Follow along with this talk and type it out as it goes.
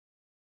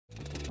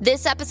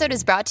This episode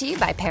is brought to you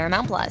by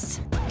Paramount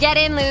Plus. Get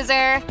in,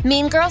 loser!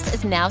 Mean Girls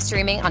is now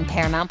streaming on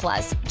Paramount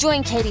Plus.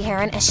 Join Katie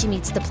Heron as she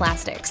meets the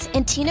plastics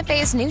in Tina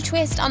Fey's new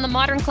twist on the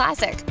modern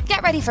classic.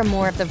 Get ready for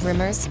more of the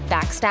rumors,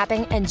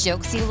 backstabbing, and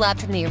jokes you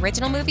loved from the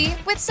original movie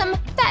with some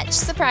fetch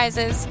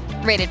surprises.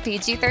 Rated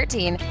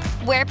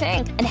PG-13. Wear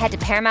pink and head to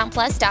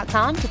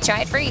ParamountPlus.com to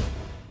try it free.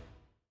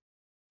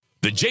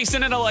 The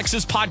Jason and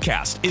Alexis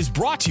podcast is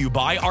brought to you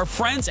by our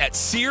friends at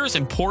Sears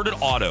Imported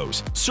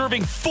Autos,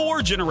 serving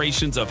 4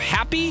 generations of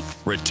happy,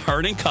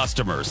 returning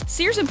customers.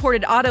 Sears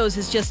Imported Autos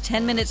is just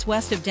 10 minutes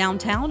west of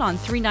downtown on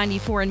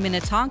 394 in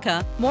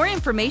Minnetonka. More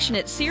information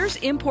at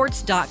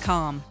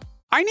SearsImports.com.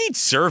 I need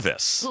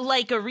service.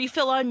 Like a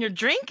refill on your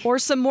drink? Or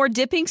some more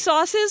dipping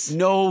sauces?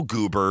 No,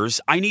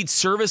 goobers. I need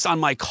service on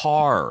my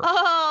car.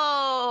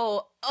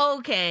 Oh,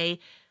 okay.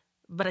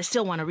 But I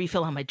still want a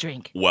refill on my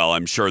drink. Well,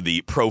 I'm sure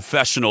the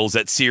professionals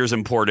at Sears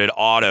Imported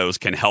Autos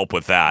can help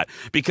with that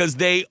because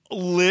they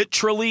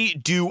literally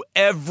do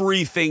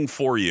everything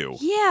for you.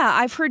 Yeah,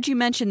 I've heard you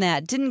mention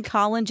that. Didn't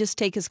Colin just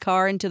take his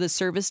car into the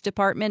service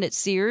department at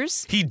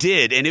Sears? He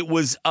did, and it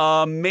was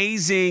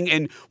amazing.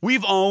 And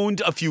we've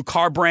owned a few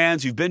car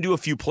brands. We've been to a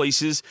few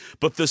places,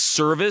 but the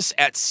service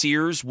at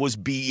Sears was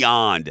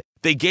beyond.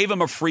 They gave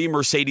him a free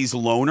Mercedes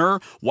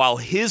loaner while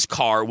his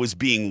car was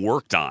being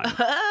worked on.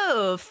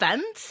 Oh,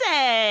 fancy.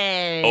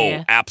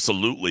 Oh,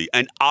 absolutely.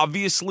 And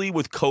obviously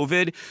with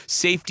COVID,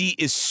 safety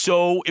is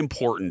so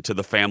important to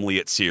the family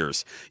at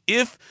Sears.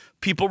 If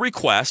people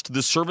request,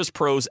 the service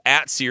pros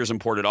at Sears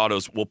Imported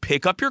Autos will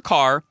pick up your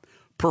car,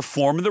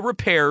 perform the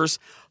repairs,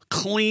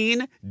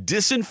 clean,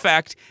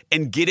 disinfect,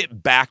 and get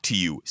it back to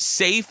you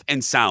safe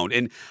and sound.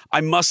 And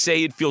I must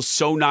say it feels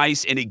so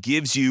nice and it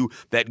gives you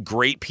that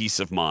great peace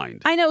of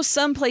mind. I know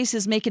some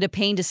places make it a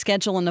pain to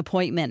schedule an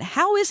appointment.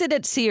 How is it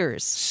at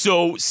Sears?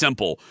 So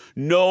simple.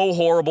 No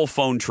horrible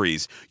phone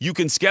trees. You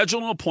can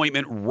schedule an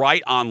appointment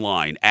right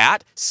online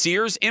at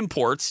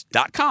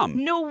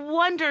SearsImports.com. No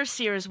wonder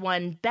Sears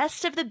won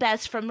Best of the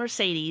Best from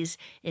Mercedes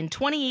in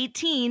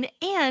 2018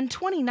 and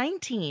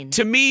 2019.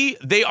 To me,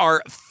 they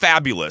are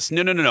fabulous.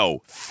 No.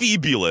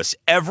 Fabulous.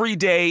 Every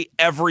day,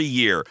 every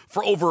year.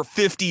 For over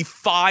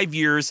 55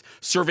 years,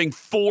 serving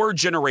 4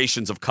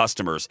 generations of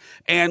customers.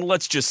 And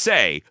let's just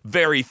say,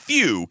 very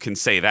few can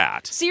say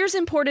that. Sears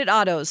Imported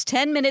Autos,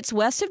 10 minutes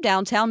west of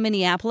downtown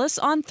Minneapolis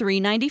on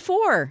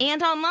 394.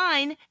 And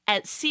online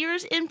at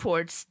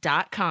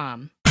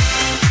SearsImports.com.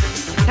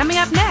 Coming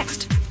up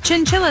next,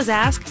 Chinchillas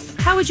ask,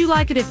 how would you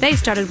like it if they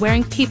started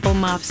wearing people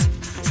muffs?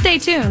 Stay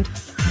tuned.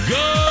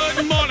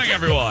 Good morning,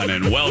 everyone,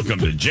 and welcome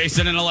to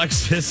Jason and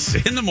Alexis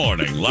in the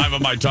Morning, live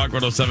on My Talk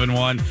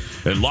 1071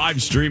 and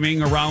live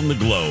streaming around the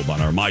globe on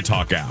our My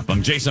Talk app.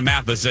 I'm Jason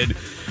Matheson.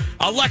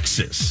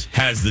 Alexis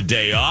has the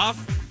day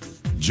off.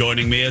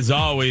 Joining me, as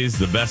always,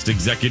 the best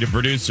executive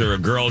producer a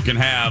girl can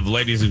have,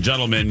 ladies and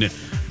gentlemen,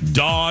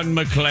 Dawn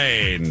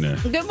McLean.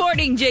 Good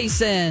morning,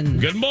 Jason.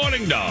 Good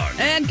morning, Dawn.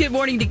 And good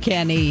morning to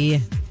Kenny,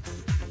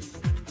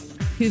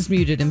 who's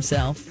muted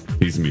himself.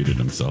 He's muted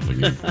himself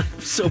again.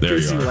 So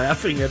busy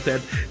laughing at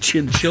that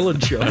chinchilla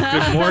joke.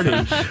 Good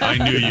morning. I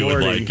knew you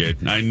would like it.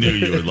 I knew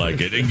you would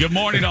like it. And good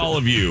morning to all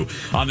of you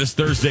on this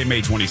Thursday,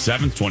 May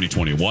 27th,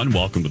 2021.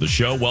 Welcome to the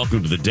show.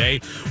 Welcome to the day.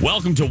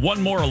 Welcome to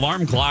one more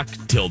alarm clock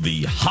till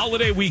the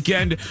holiday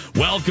weekend.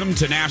 Welcome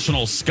to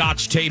National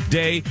Scotch Tape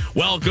Day.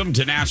 Welcome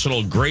to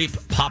National Grape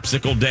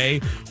Popsicle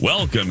Day.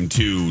 Welcome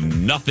to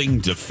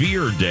Nothing to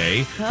Fear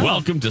Day.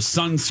 Welcome to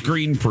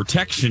Sunscreen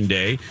Protection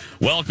Day.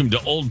 Welcome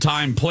to Old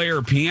Time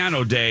Player Piano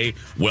Day.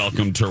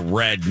 Welcome to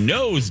Red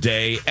Nose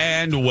Day.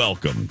 And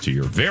welcome to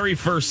your very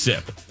first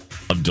sip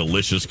of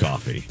delicious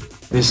coffee.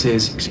 This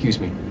is, excuse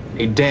me,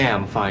 a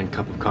damn fine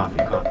cup of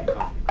coffee.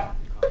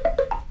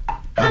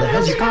 How the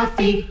hell's your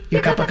coffee?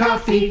 Your cup of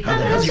coffee? How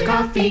the hell's your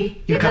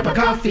coffee? Your cup of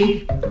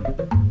coffee?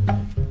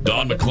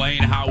 Dawn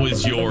McLean, how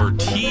is your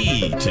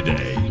tea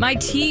today? My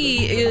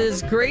tea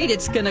is great.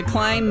 It's going to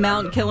climb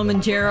Mount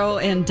Kilimanjaro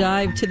and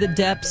dive to the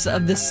depths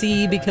of the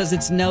sea because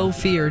it's No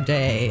Fear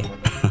Day.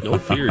 No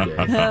Fear Day.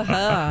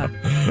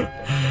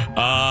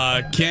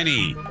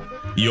 Kenny,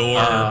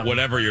 your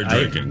whatever you're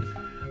drinking.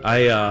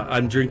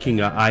 I'm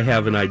drinking I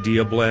Have an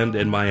Idea blend,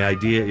 and my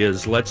idea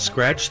is let's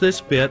scratch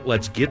this bit,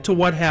 let's get to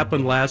what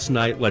happened last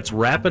night, let's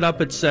wrap it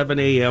up at 7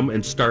 a.m.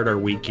 and start our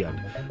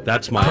weekend.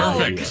 That's my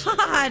idea. Oh,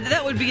 God,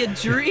 that would be a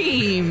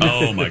dream.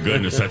 Oh, my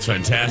goodness, that's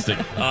fantastic.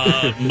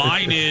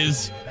 Mine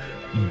is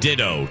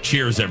ditto.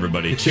 Cheers,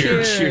 everybody.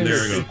 Cheers.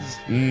 There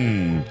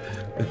we go.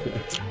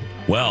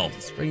 Well,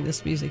 let's bring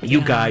this music You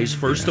down. guys,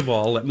 first of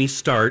all, let me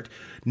start.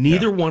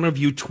 Neither one of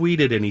you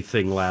tweeted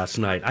anything last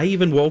night. I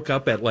even woke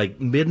up at like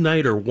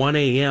midnight or 1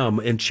 a.m.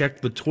 and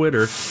checked the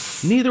Twitter.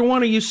 Neither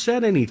one of you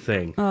said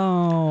anything.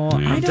 Oh,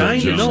 I'm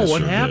dying to know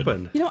what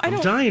happened. You know, I'm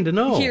dying to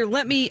know. Here,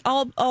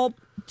 I'll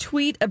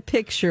tweet a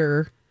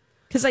picture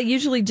because I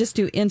usually just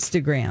do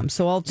Instagram.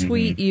 So I'll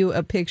tweet you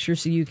a picture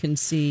so you can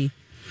see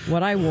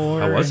what I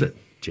wore. How was it,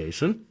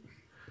 Jason?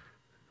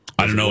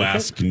 I don't know.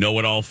 Ask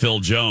know-it-all Phil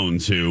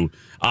Jones, who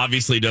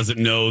obviously doesn't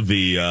know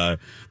the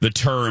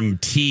term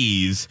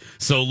tease.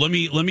 So let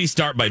me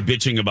start by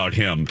bitching about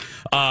him.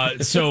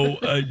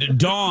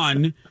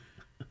 Dawn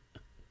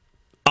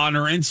on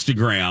her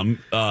Instagram,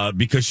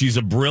 because she's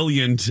a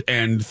brilliant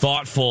and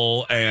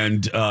thoughtful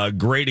and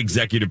great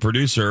executive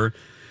producer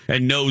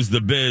and knows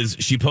the biz,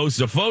 she posts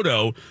a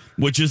photo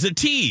which is a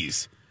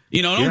tease.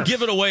 Don't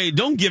give it away.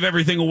 Don't give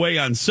everything away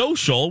on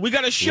social. We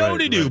got a show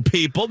to do,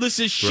 people. This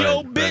is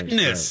show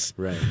business.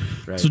 Right.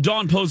 So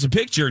Dawn posts a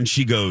picture and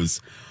she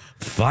goes,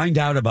 "Find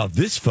out about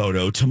this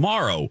photo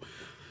tomorrow."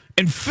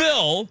 And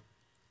Phil,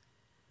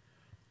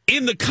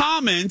 in the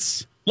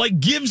comments,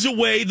 gives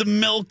away the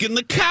milk and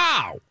the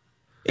cow.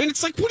 And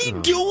it's like, what are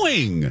you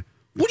doing?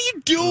 What are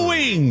you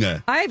doing?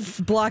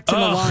 I've blocked him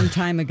a long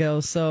time ago,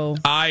 so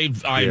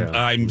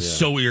I'm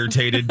so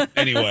irritated.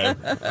 Anyway,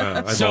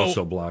 I've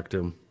also blocked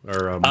him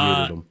or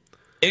muted him.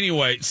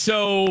 Anyway,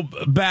 so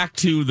back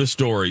to the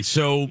story.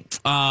 So,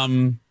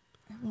 Dawn,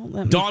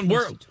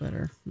 where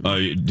Twitter?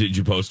 Did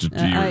you post it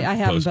to your? I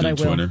haven't, but I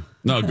will. Twitter?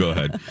 No, go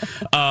ahead.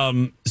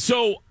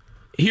 So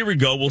here we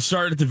go. We'll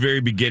start at the very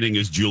beginning,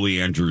 as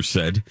Julie Andrews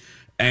said,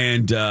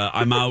 and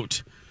I'm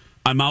out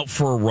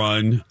for a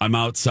run. I'm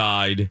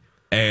outside.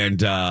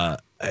 And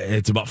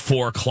it's about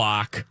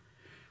 4:00,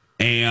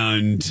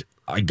 and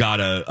I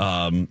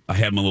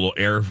have my little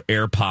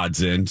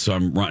AirPods in, so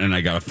I'm running. And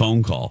I got a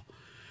phone call,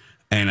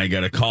 and I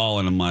got a call,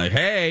 and I'm like,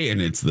 "Hey!"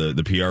 And it's the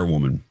PR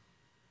woman.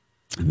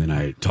 And then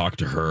I talked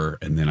to her,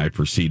 and then I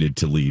proceeded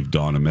to leave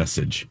Dawn a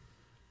message,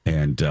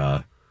 and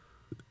the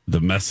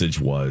message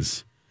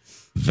was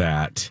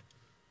that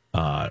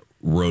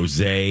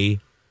Rosé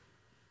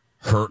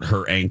hurt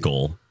her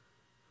ankle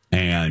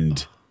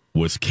and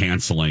was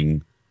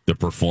canceling the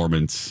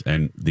performance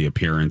and the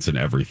appearance and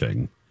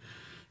everything.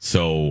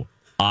 So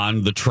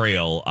on the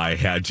trail, I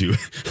had to,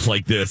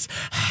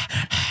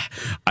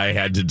 I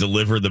had to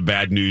deliver the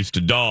bad news to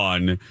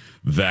Dawn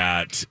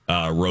that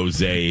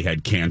Rosé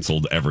had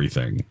canceled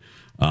everything.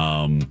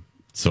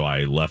 So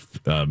I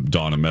left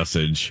Dawn a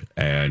message,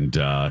 and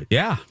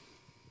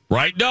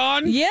right,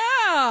 Dawn?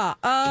 Yeah,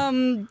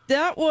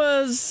 that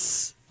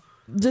was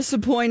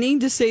disappointing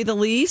to say the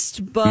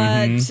least,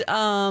 but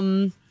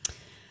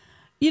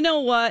you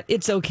know what?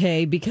 It's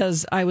okay,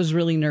 because I was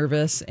really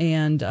nervous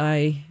and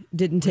I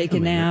didn't take a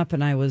nap,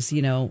 and I was,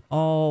 I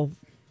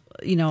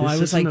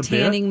was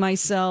tanning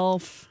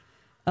myself.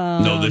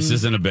 No, this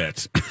isn't a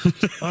bit.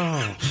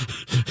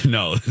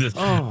 No,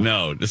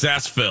 just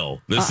ask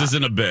Phil. This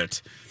isn't a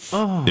bit.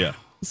 Yeah.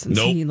 Since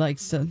he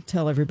likes to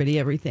tell everybody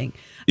everything.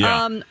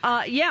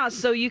 Yeah.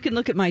 So you can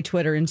look at my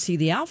Twitter and see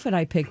the outfit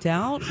I picked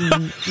out,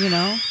 and,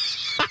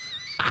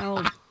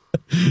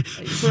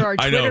 for our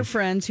Twitter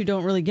friends who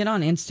don't really get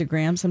on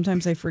Instagram,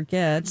 sometimes I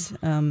forget.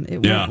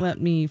 It won't let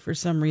me for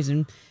some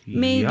reason.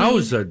 Maybe.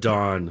 Yowza,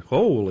 Dawn.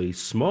 Holy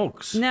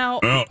smokes. Now,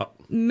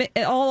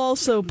 I'll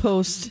also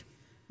post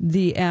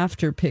the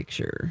after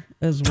picture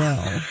as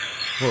well.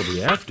 Oh,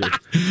 the after.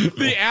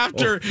 The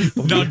after.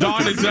 Now,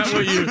 Dawn, is that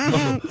what you...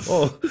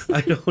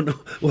 I don't know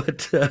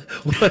what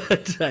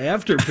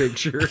after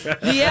picture.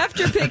 The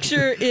after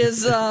picture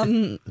is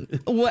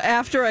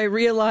after I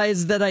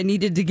realized that I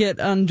needed to get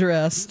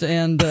undressed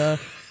and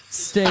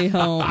stay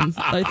home.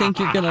 I think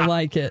you're going to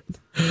like it.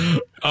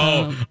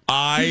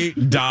 I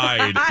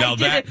died.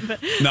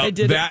 I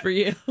did it for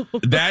you.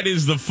 That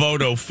is the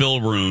photo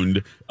Phil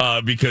ruined,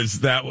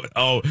 because that...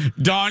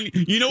 Dawn,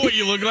 you know what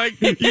you look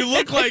like? You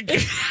look like...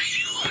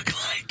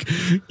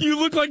 You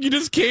look like you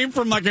just came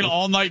from an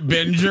all-night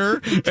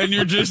binger, and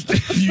you're just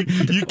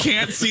you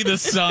can't see the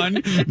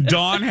sun.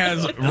 Dawn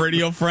has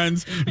radio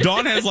friends.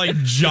 Dawn has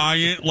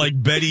giant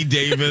Betty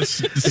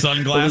Davis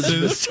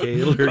sunglasses.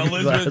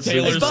 Elizabeth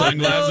Taylor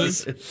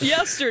sunglasses.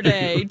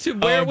 Yesterday to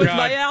wear with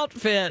my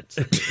outfit.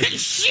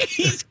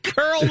 She's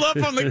curled up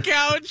on the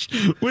couch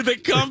with a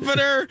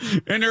comforter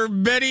and her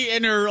Betty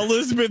and her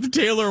Elizabeth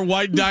Taylor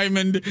white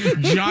diamond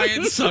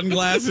giant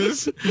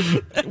sunglasses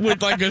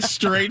with a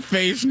straight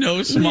face,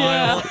 no smile.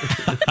 Yeah.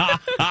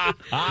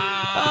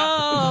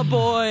 Oh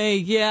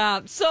boy,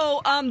 yeah.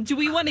 So, do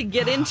we want to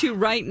get into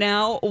right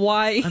now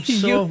why I'm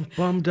so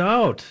bummed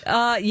out?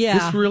 Yeah,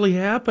 this really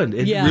happened.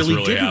 It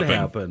really didn't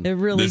happen. It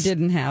really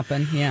didn't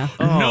happen. Yeah.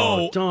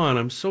 No, Dawn,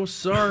 I'm so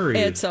sorry.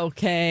 It's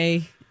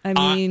okay. I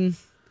mean,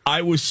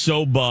 I was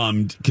so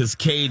bummed because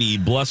Katie,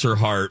 bless her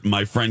heart,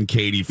 my friend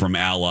Katie from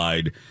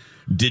Allied,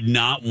 did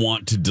not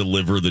want to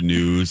deliver the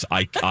news.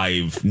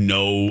 I've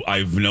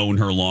known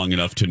her long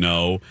enough to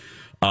know.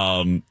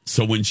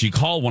 So when she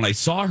called, when I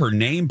saw her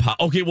name pop,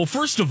 okay, well,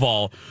 first of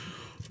all,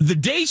 the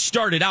day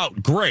started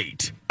out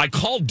great. I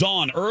called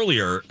Dawn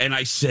earlier and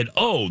I said,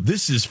 "Oh,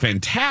 this is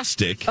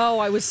fantastic." Oh,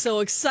 I was so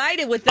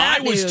excited with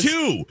that news. I was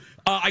too.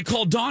 I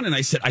called Dawn and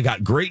I said, "I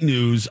got great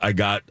news. I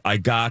got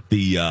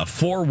the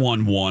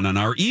 411 on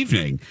our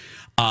evening."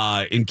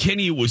 And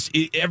Kenny,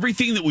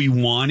 everything that we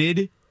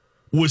wanted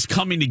was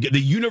coming together.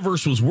 The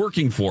universe was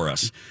working for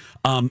us.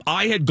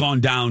 I had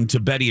gone down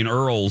to Betty and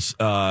Earl's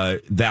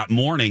that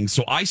morning,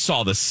 so I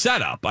saw the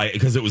setup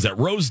because it was at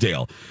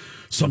Rosedale.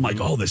 So I'm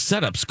like, oh, the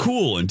setup's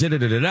cool and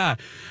da-da-da-da-da.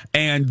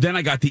 And then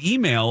I got the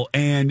email,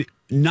 and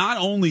not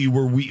only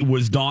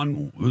was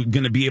Dawn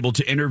going to be able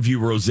to interview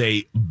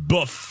Rosé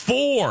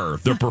before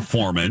the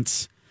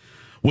performance,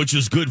 which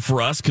is good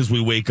for us because we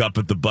wake up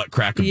at the butt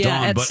crack of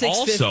dawn. At but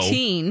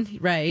 6:15,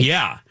 right?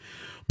 Yeah.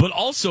 But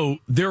also,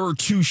 there are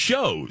 2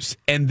 shows,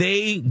 and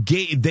they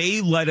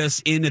let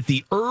us in at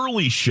the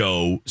early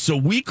show, so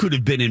we could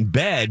have been in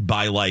bed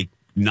by like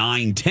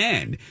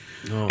 9:10,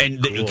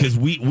 and because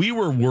we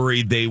were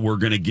worried they were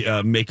going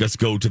to make us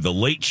go to the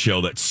late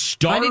show that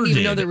started. I didn't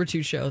even know there were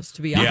 2 shows,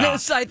 to be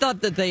honest. I thought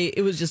that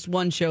it was just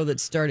one show that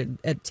started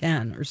at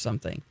 10 or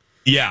something.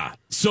 Yeah,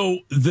 so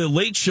the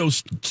late show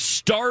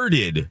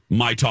started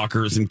My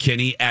Talkers and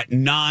Kenny at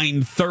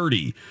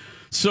 9:30.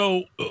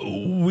 So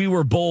we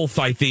were both,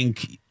 I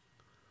think,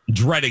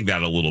 dreading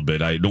that a little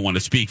bit. I don't want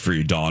to speak for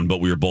you, Dawn, but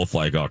we were both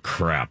like, "Oh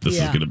crap,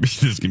 this is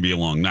gonna be a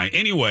long night."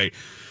 Anyway.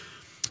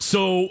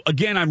 So,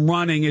 again, I'm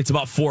running. It's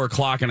about 4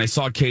 o'clock, and I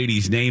saw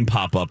Katie's name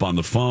pop up on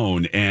the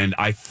phone, and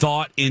I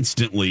thought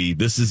instantly,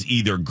 this is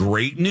either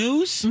great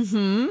news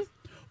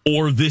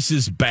or this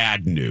is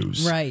bad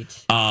news.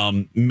 Right.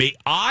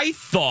 I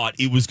thought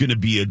it was going to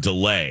be a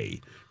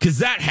delay, because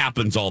that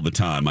happens all the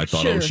time. I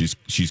thought,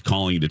 she's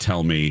calling to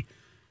tell me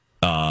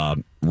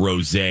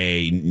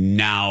Rosé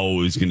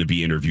now is going to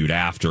be interviewed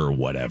after or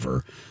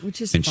whatever.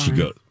 Which is fine.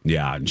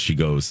 And she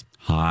goes,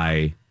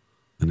 hi.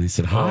 And I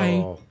said,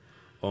 hi.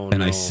 Oh, and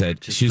no. I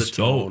said, Just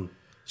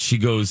she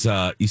goes,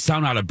 you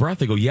sound out of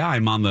breath. I go, yeah,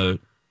 I'm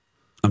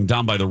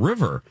down by the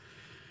river.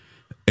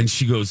 And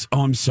she goes,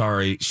 oh, I'm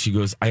sorry. She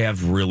goes, I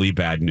have really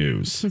bad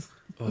news.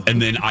 And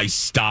then I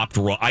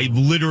I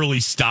literally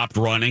stopped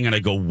running, and I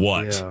go,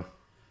 what? Yeah.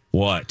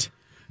 What?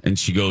 And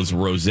she goes,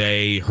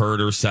 Rosé hurt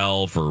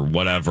herself or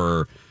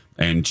whatever,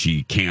 and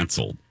she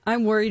canceled.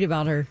 I'm worried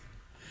about her.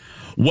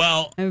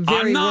 Well, I'm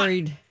very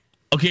worried.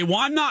 Okay, well,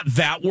 I'm not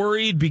that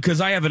worried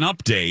because I have an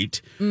update.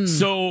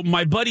 So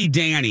my buddy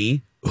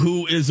Danny,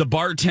 who is a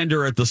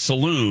bartender at the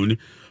saloon,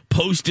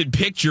 posted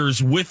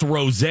pictures with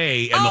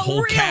Rosé and the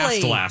whole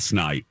cast last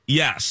night.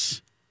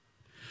 Yes.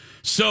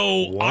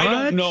 So what? I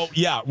don't know.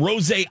 Yeah,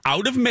 Rosé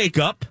out of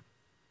makeup.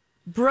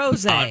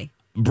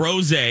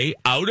 Brosé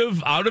out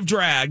of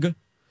drag,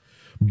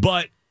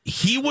 but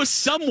he was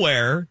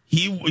somewhere.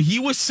 He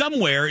was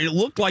somewhere. It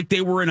looked like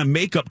they were in a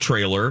makeup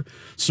trailer.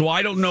 So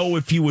I don't know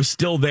if he was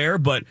still there,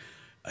 but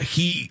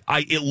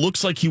it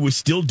looks like he was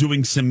still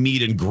doing some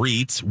meet and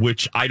greets,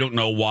 which I don't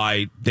know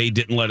why they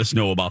didn't let us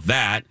know about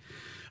that.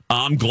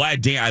 I'm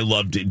glad I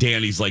loved it.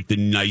 Danny's like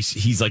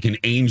he's like an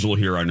angel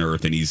here on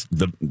earth, and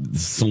the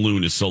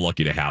saloon is so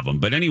lucky to have him.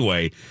 But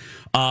anyway,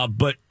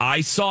 but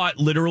I saw it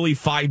literally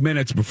 5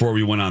 minutes before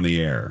we went on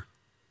the air.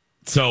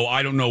 So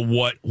I don't know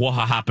what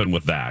happened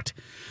with that.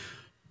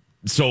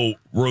 So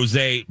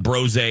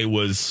Brosé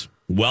was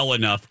well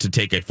enough to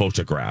take a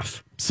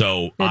photograph.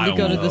 So I don't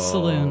go to the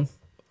saloon.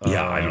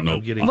 Yeah, I don't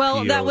know.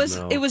 Well,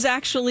 it was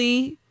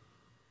actually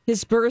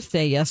his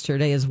birthday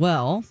yesterday as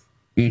well.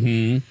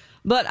 Mm-hmm.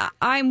 But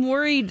I'm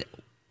worried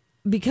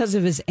because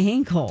of his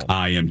ankle.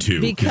 I am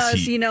too.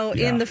 Because,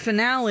 in the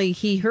finale,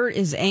 he hurt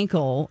his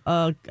ankle.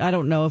 I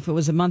don't know if it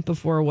was a month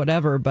before or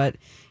whatever, but,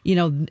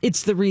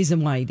 it's the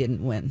reason why he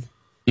didn't win.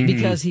 Mm-hmm.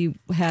 Because he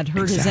had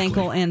hurt his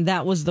ankle, and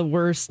that was the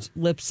worst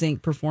lip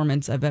sync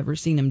performance I've ever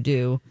seen him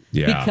do.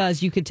 Yeah.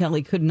 Because you could tell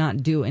he could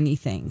not do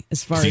anything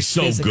as far as he's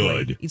so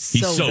physically. Good. He's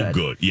so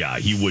good. Yeah,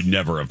 he would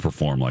never have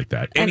performed like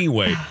that.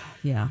 Anyway.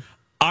 Yeah.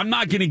 I'm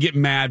not going to get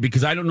mad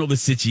because I don't know the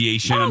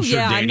situation. I'm sure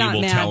Danny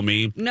will tell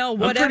me. No,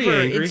 whatever. I'm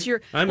pretty angry. It's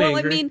your. I'm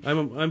angry.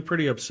 I'm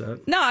pretty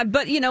upset. No,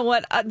 but you know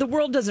what? The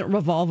world doesn't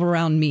revolve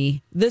around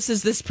me. This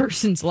is this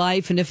person's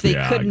life, and if they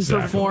couldn't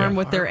perform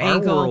with their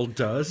ankle, our world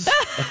does.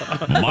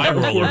 My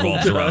world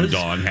revolves around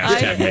Dawn.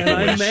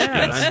 I'm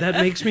mad. That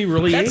makes me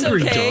really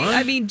angry, okay. Dawn.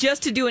 I mean,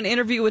 just to do an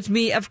interview with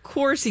me, of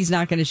course he's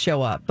not going to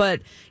show up.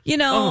 But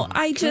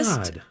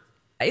God.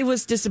 It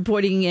was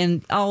disappointing,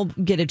 and I'll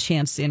get a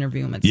chance to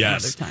interview him at some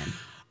other time.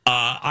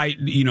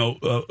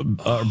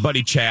 Our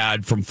buddy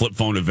Chad from Flip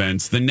Phone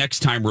Events, the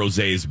next time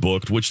Rosé is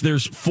booked, which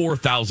there's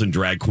 4,000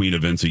 drag queen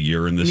events a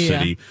year in this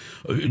city,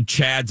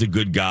 Chad's a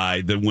good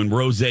guy. That when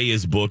Rosé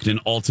is booked, and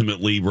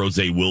ultimately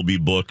Rosé will be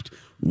booked,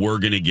 we're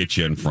going to get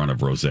you in front of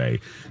Rosé.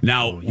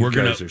 Now, you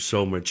guys are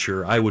so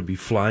mature. I would be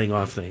flying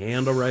off the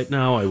handle right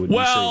now. I would be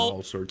saying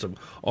all sorts of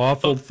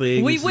awful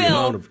things. We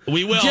will.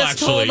 Just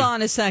actually. Hold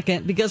on a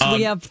second, because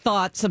we have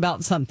thoughts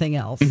about something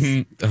else.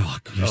 Mm-hmm. Oh,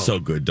 you're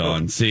so good,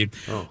 Dawn. See,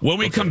 when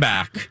we come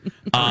back,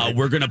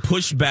 we're going to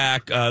push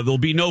back. There'll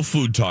be no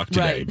food talk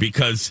today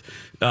because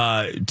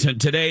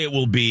today it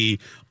will be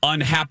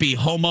unhappy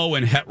homo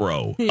and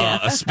hetero.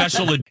 A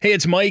special. Hey,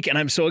 it's Mike, and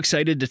I'm so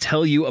excited to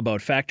tell you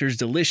about Factor's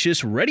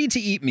delicious,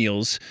 ready-to-eat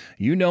meals.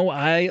 You know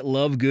I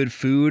love good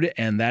food,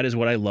 and that is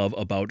what I love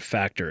about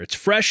Factor. It's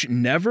fresh,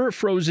 never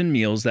frozen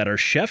meals that are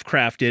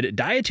chef-crafted,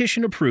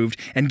 dietitian-approved,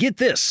 and get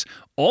this,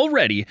 all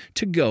ready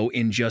to go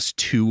in just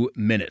 2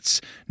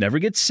 minutes. Never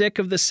get sick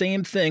of the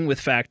same thing with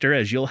Factor,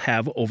 as you'll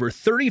have over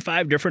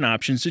 35 different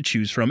options to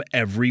choose from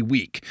every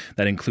week.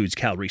 That includes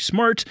Calorie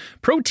Smart,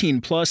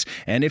 Protein Plus,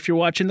 and if you're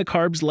watching the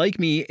carbs like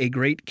me, a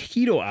great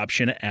keto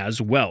option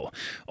as well.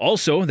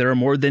 Also, there are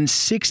more than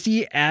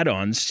 60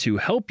 add-ons to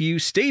help you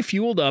stay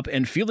fueled up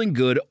and feeling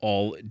good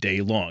all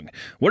day long.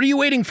 What are you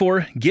waiting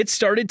for? Get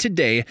started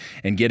today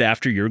and get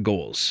after your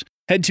goals.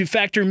 Head to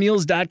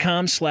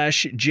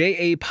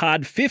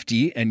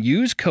factormeals.com/JAPOD50 and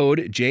use code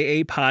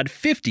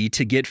JAPOD50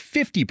 to get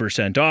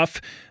 50% off.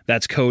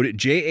 That's code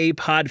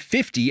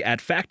JAPOD50 at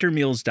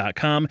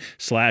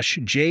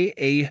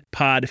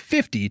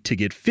factormeals.com/JAPOD50 to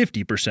get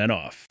 50%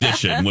 off.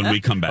 When we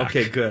come back.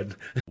 Okay, good.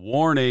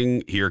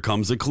 Warning, here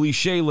comes a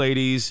cliche,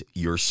 ladies.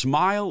 Your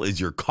smile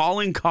is your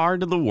calling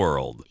card to the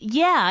world.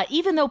 Yeah,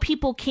 even though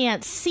people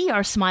can't see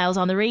our smiles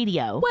on the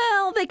radio.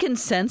 Well, they can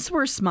sense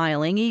we're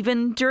smiling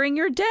even during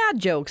your dad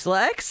jokes,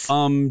 Lex.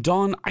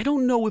 Dawn, I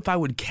don't know if I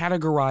would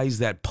categorize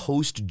that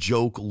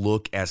post-joke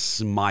look as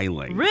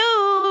smiling.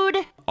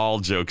 Rude!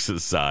 All jokes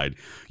aside,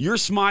 your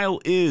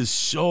smile is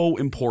so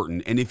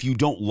important, and if you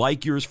don't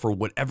like yours for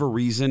whatever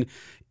reason,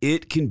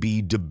 it can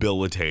be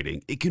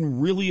debilitating. It can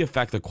really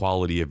affect the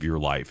quality of your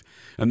life.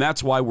 And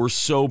that's why we're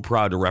so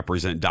proud to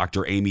represent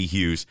Dr. Amy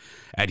Hughes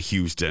at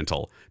Hughes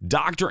Dental.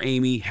 Dr.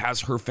 Amy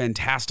has her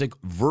fantastic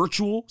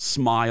virtual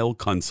smile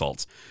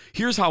consults.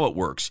 Here's how it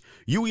works.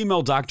 You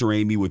email Dr.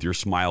 Amy with your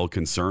smile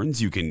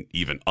concerns. You can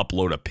even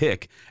upload a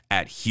pic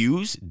at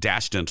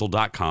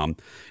hughes-dental.com,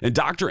 and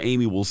Dr.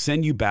 Amy will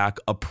send you back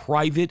a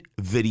private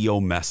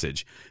video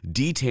message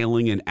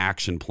detailing an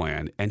action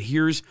plan. And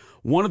here's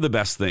one of the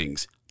best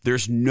things.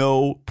 There's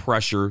no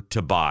pressure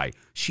to buy.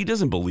 She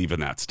doesn't believe in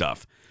that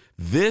stuff.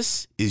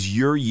 This is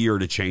your year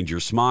to change your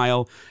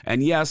smile.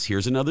 And yes,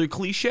 here's another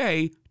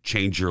cliche,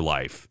 change your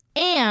life.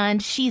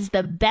 And she's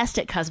the best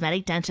at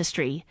cosmetic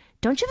dentistry.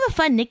 Don't you have a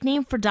fun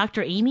nickname for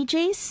Dr. Amy,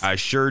 Jace? I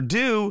sure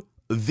do.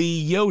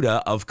 The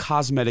Yoda of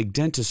cosmetic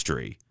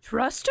dentistry.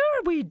 Trust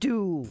her, we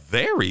do.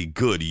 Very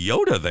good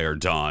Yoda there,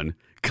 Dawn.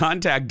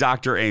 Contact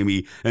Dr.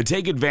 Amy and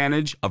take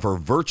advantage of her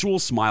virtual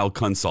smile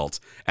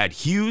consults at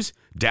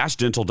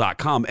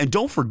hughes-dental.com. And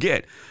don't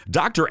forget,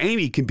 Dr.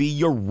 Amy can be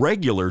your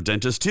regular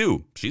dentist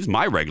too. She's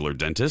my regular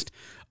dentist.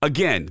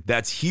 Again,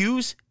 that's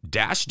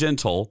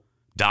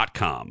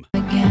hughes-dental.com.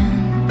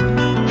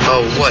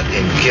 Oh, what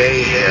in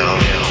gay hell?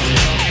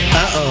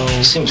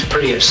 Uh-oh. Seems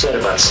pretty upset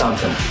about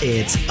something.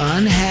 It's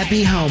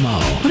Unhappy Homo.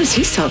 What is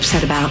he so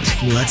upset about?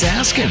 Let's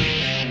ask him.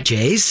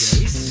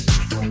 Jace?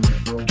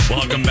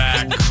 Welcome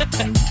back.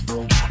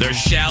 There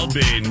shall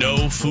be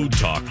no food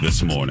talk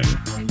this morning.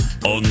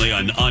 Only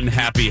an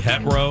unhappy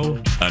hetero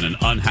and an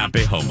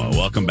unhappy homo.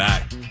 Welcome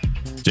back.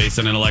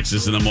 Jason and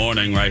Alexis in the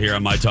morning right here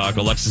on My Talk.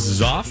 Alexis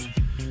is off.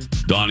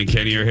 Dawn and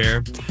Kenny are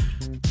here.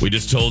 We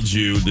just told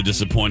you the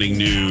disappointing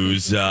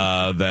news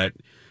that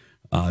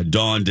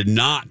Dawn did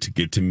not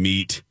get to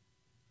meet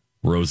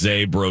Rose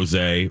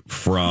Brose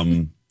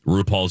from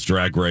RuPaul's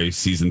Drag Race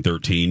Season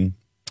 13.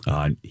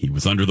 He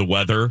was under the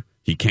weather.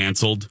 He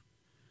canceled.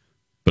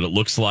 But it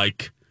looks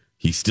like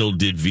he still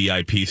did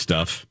VIP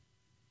stuff.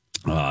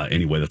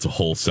 Anyway, that's a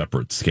whole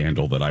separate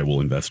scandal that I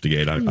will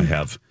investigate. I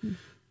have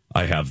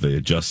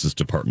the Justice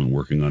Department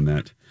working on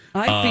that.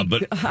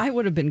 But I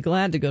would have been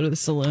glad to go to the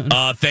saloon.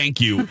 Thank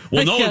you.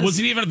 Well, no, it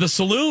wasn't even at the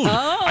saloon.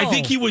 Oh. I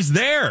think he was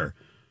there.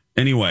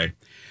 Anyway,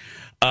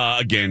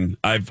 again,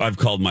 I've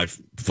called my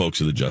folks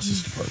at the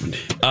Justice Department.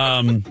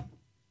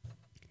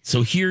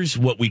 So here's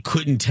what we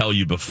couldn't tell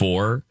you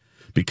before,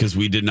 because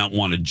we did not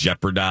want to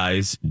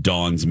jeopardize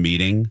Dawn's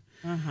meeting.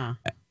 Uh-huh.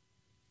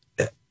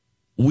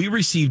 We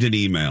received an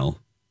email,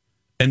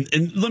 and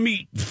let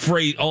me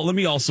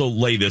also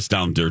lay this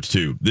down there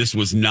too. This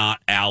was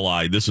not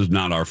Ally. This was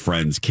not our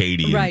friends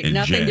Katie and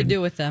nothing Jen. to do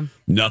with them.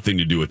 Nothing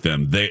to do with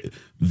them.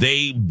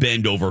 They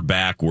bend over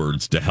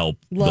backwards to help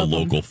the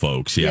local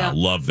folks. Yeah,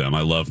 love them.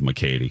 I love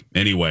Katie.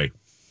 Anyway,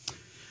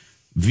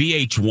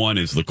 VH1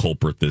 is the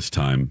culprit this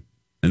time.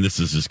 And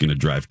this is just going to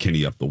drive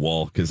Kenny up the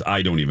wall because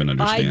I don't even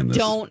understand this. I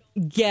don't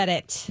get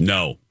it.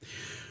 No.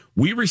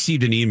 We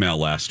received an email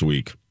last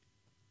week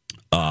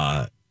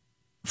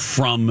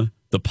from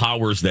the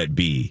powers that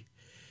be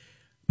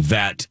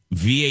that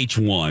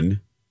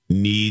VH1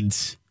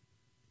 needs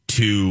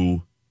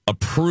to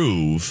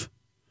approve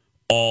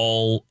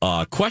all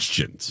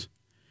questions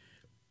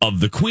of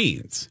the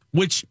queens,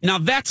 which now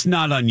that's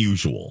not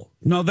unusual.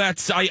 No,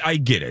 that's I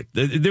get it.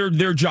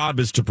 Their job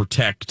is to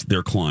protect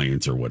their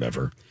clients or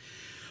whatever.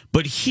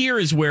 But here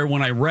is where,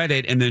 when I read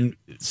it and then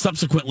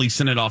subsequently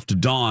sent it off to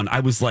Dawn, I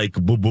was like,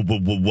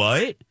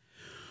 what?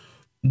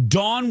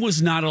 Dawn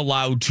was not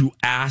allowed to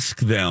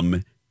ask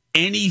them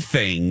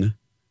anything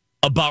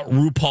about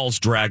RuPaul's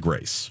Drag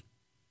Race.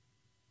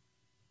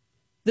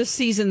 The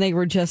season they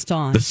were just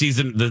on. The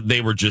season that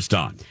they were just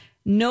on.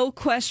 No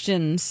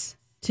questions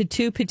to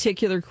two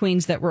particular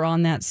queens that were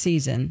on that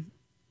season.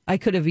 I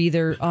could have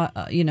either,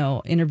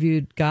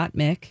 interviewed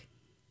Gottmik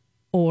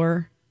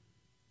or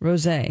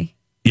Rosé.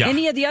 Yeah.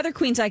 Any of the other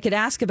queens I could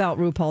ask about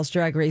RuPaul's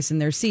Drag Race in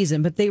their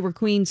season, but they were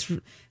queens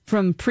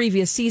from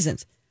previous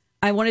seasons.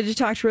 I wanted to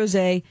talk to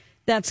Rosé.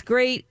 That's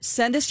great.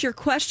 Send us your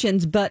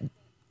questions, but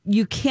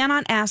you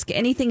cannot ask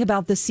anything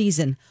about the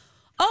season.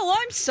 Oh,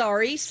 I'm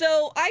sorry.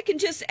 So I can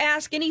just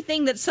ask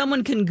anything that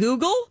someone can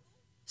Google?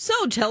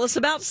 So tell us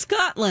about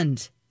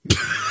Scotland.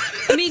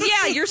 I mean,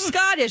 yeah, you're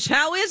Scottish.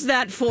 How is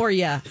that for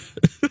you?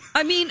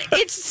 I mean,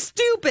 it's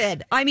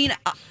stupid. I mean,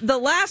 the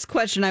last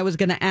question I was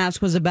going to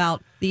ask was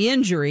about the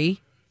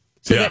injury,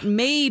 so that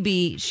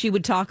maybe she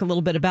would talk a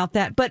little bit about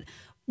that. But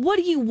what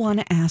do you want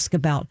to ask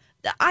about?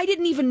 I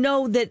didn't even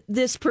know that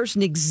this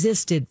person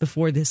existed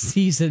before this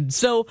season.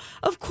 So,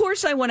 of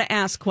course, I want to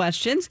ask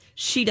questions.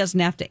 She doesn't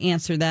have to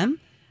answer them.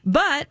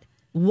 But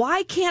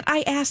why can't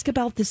I ask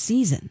about the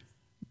season?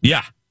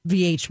 Yeah.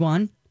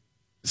 VH1.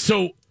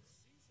 So,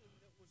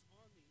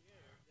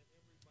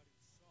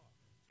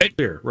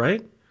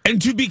 right?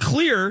 And to be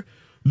clear,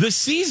 the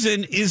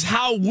season is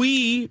how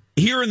we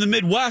here in the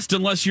Midwest,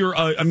 unless you're,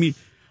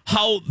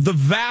 how the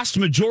vast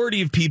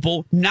majority of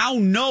people now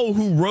know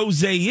who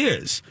Rosé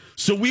is.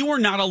 So we were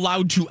not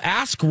allowed to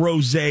ask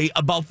Rosé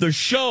about the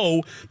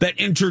show that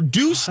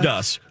introduced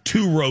us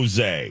to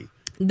Rosé.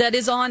 That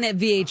is on at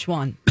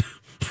VH1.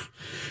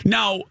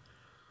 Now,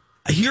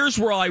 here's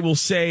where I will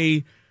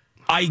say,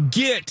 I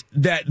get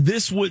that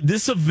this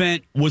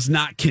event was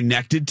not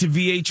connected to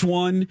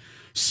VH1.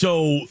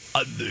 So,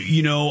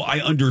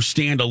 I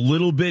understand a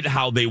little bit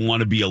how they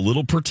want to be a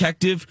little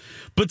protective,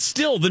 but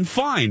still, then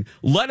fine.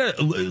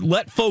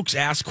 Let folks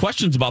ask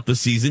questions about the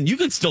season. You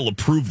can still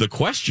approve the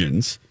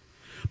questions,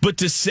 but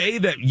to say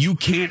that you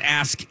can't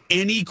ask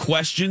any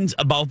questions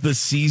about the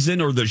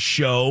season or the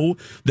show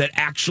that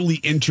actually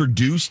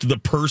introduced us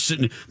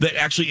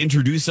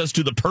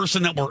to the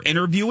person that we're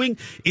interviewing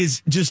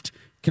is just.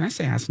 Can I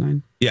say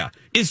asinine? Yeah.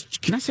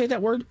 Can I say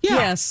that word? Yeah.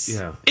 Yes.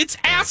 Yeah. It's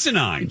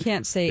asinine. You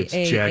can't say it's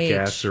A-H.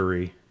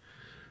 jackassery.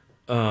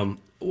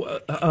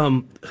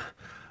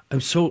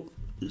 So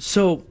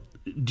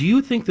do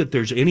you think that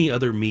there's any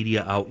other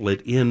media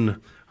outlet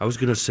in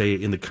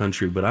the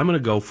country, but I'm going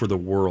to go for the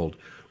world,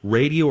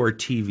 radio or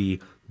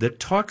TV, that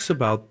talks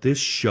about this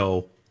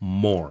show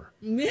more?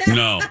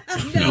 No.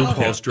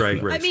 RuPaul's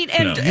Drag Race. I mean,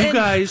 you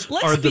guys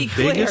are the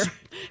biggest. Clear.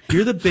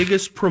 You're the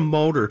biggest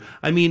promoter.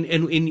 I mean,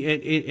 and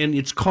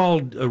it's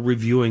called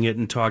reviewing it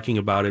and talking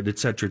about it, et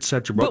cetera, et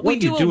cetera. But what we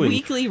do you're doing, a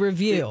weekly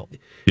review.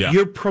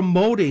 You're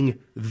promoting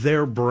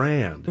their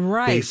brand,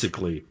 right?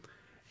 Basically,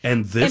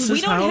 and this and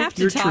is how we don't have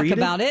to talk treated?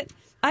 about it.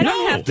 I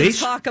don't have to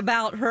talk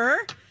about her.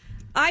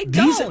 I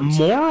don't. These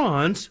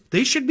morons,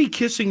 they should be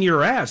kissing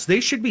your ass. They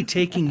should be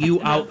taking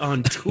you out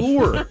on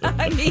tour.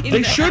 I mean,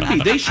 they should be.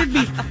 They should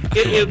be.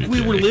 If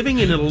we were living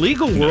in an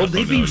illegal world,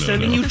 they'd be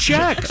sending you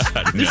checks.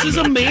 This is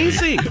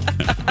amazing.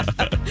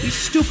 These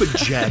stupid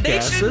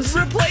jackasses. They should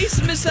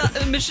replace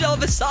Michelle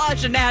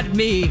Visage and add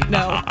me.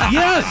 No.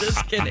 Yes.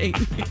 Just kidding.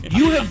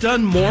 You have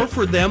done more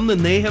for them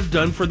than they have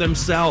done for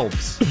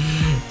themselves.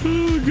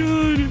 Oh,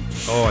 God.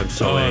 Oh, I'm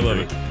so angry. I love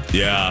it.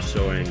 Yeah. I'm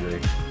so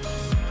angry.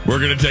 We're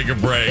going to take a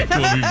break.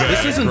 We'll be back.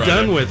 This isn't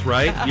done with,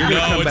 right? You're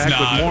going to come back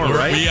with more,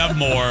 right? We have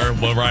more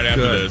right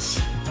after this.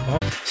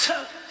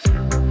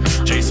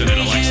 Jason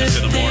and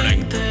Alexis in the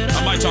morning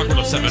on My Talk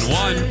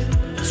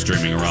 1071.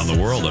 Streaming around the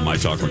world at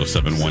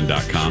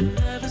MyTalk1071.com.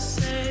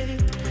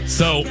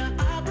 So,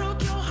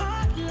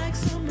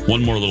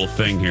 one more little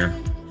thing here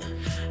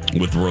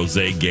with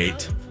Rosé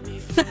Gate.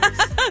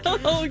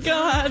 Oh,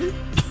 God.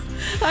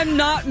 I'm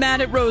not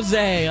mad at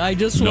Rosé. I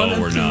just want to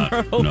we're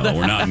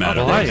not mad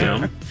at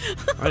Rosé.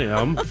 I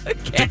am.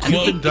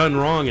 You've been done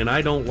wrong, and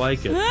I don't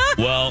like it.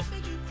 Well,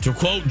 to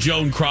quote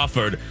Joan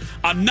Crawford,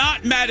 I'm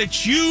not mad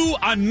at you.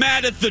 I'm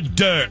mad at the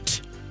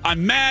dirt.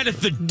 I'm mad at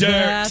the dirt.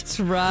 That's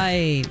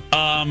right.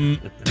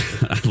 I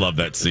love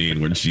that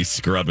scene when she's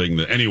scrubbing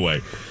the. Anyway,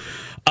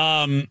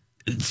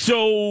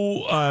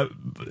 so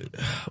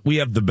we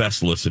have the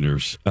best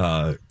listeners.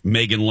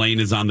 Megan Lane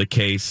is on the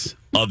case.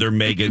 Other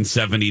Megan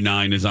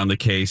 79 is on the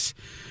case.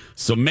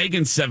 So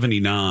Megan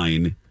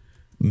 79,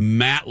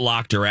 Matt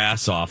locked her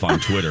ass off on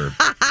Twitter.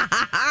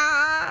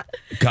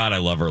 God, I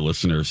love our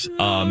listeners.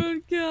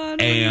 God,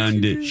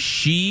 and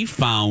she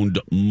found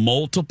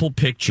multiple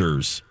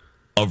pictures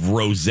of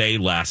Rosé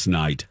last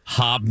night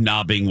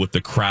hobnobbing with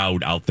the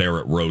crowd out there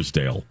at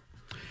Rosedale.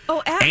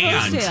 Oh, at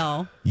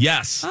Rosedale?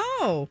 Yes.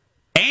 Oh.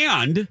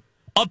 And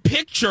a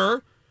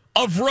picture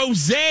of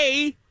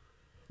Rosé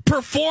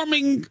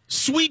performing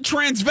Sweet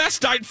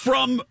Transvestite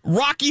from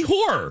Rocky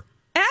Horror.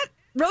 At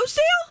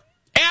Rosedale?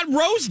 At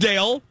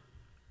Rosedale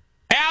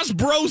as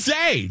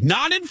Brosé,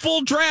 not in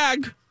full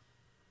drag.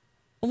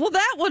 Well,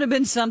 that would have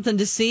been something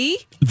to see.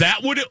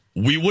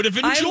 We would have enjoyed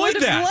that. I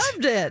would have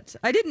loved it.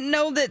 I didn't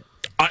know that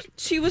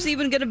she was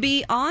even going to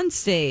be on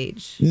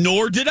stage.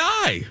 Nor did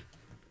I.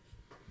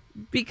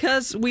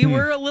 Because we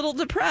were a little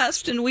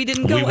depressed and we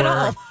didn't go at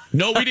all.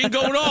 No, we didn't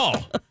go at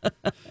all.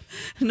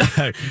 No.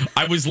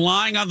 I was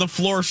lying on the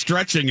floor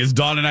stretching as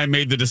Dawn and I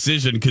made the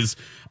decision because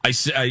I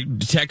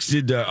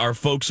texted our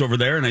folks over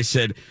there and I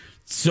said,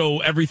 so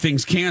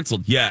everything's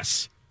canceled.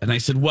 Yes. And I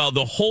said, well,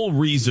 the whole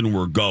reason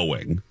we're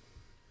going,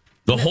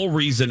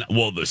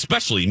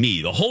 especially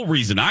me, the whole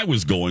reason I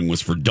was going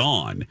was for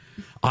Dawn.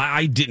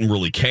 I didn't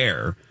really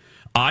care.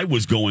 I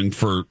was going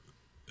for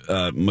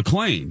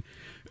McLean.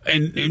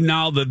 And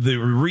now the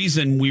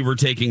reason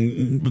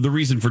the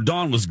reason for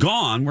Dawn was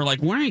gone, we're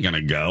like, we ain't going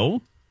to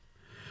go.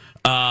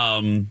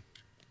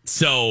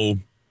 So,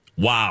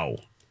 wow.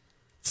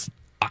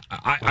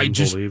 I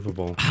just,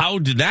 unbelievable. How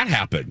did that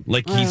happen?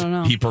 Like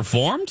he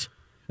performed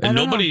and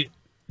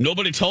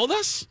nobody told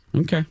us?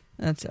 Okay.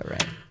 That's all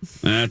right.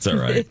 That's all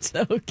right. It's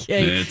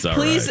okay. It's all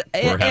Please,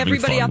 right. We're having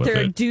everybody fun out there,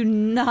 with it. do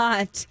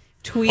not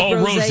tweet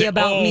Rosé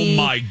about me. Oh,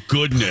 my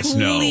goodness,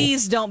 no.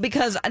 Please don't,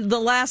 because the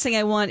last thing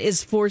I want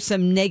is for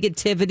some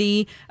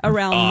negativity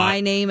around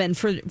my name and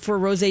for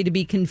Rosé to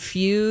be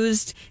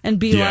confused and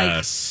be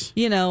like,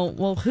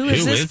 well, who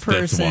is this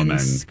person?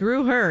 This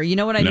Screw her. You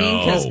know what I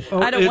mean? Because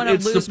I don't want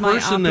to lose my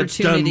opportunity. It's the person that's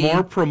done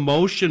more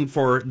promotion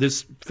for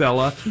this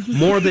fella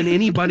more than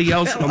anybody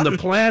else on the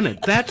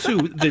planet. That's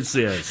who this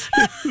is.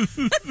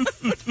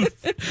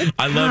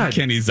 I love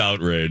Kenny's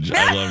outrage.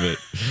 I love it.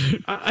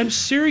 I'm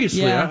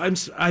seriously. Yeah.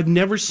 I've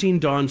never seen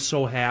Dawn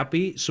so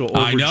happy, so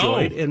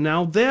overjoyed, and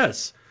now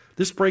this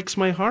breaks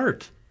my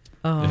heart.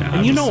 Oh. Yeah,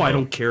 and I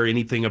don't care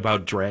anything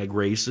about drag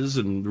races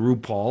and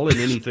RuPaul and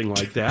anything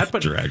like that.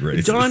 But drag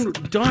races.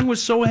 Dawn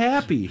was so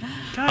happy.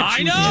 God,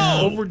 she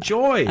was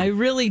overjoyed. I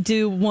really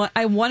do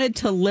I wanted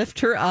to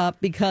lift her up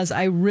because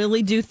I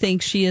really do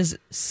think she is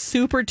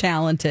super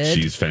talented.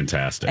 She's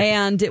fantastic.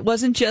 And it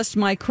wasn't just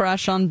my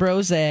crush on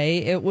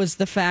Rosé. It was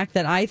the fact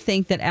that I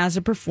think that as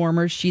a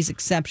performer, she's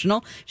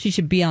exceptional. She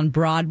should be on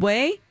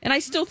Broadway, and I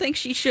still think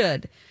she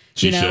should.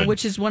 Should.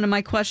 Which is one of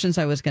my questions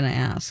I was going to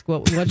ask.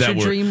 What's your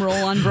dream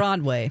role on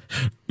Broadway?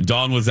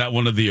 Dawn, was that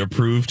one of the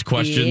approved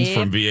questions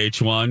from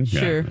VH1?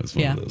 Sure. Yeah, that's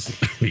one of those.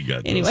 He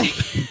got anyway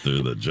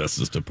through the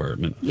Justice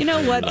Department. You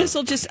know what? This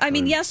will just. I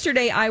mean,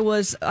 yesterday I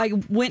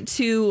went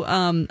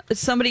to.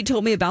 Somebody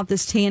told me about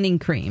this tanning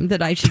cream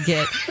that I should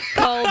get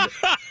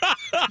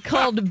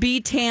called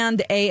Be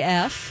Tanned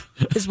AF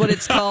is what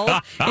it's called,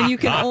 and you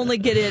can only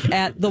get it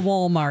at the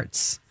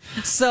Walmarts.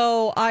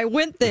 So I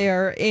went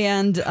there,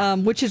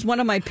 and which is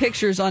one of my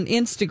pictures on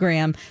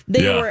Instagram.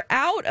 They were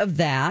out of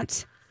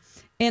that,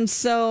 and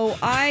so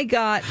I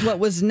got what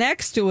was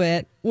next to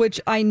it, which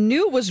I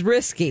knew was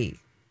risky.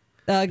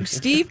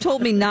 Steve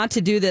told me not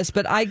to do this,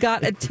 but I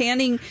got a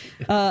tanning,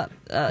 a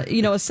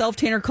self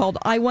tanner called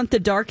I Want the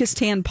Darkest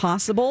Tan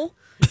Possible.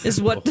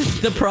 Is what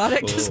the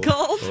product is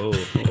called.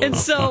 And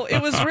so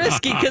it was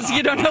risky because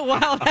you don't know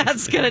how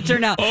that's going to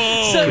turn out.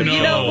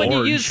 When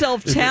you use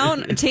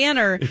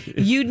self-tanner,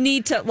 you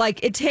need to,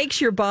 it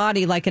takes your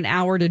body like an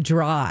hour to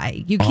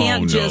dry. You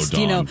can't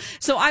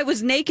So I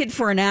was naked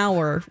for an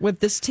hour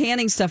with this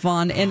tanning stuff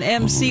on, and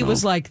MC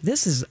was like,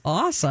 this is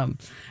awesome.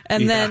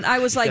 And then I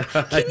was like,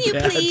 can you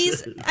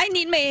please, I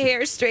need my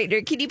hair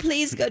straightener. Can you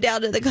please go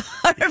down to the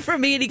corner for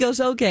me? And he goes,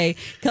 okay.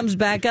 Comes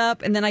back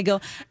up. And then I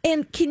go,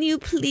 and can you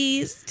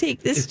please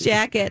take this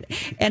jacket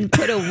and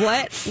put a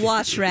wet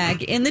wash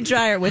rag in the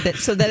dryer with it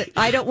so that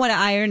I don't want to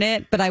iron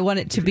it, but I want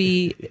it to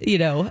be,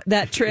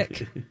 that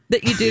trick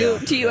that you do.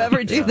 Do you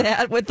ever do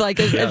that with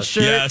a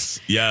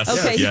shirt? Yes.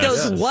 Okay, he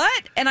goes,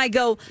 what? And I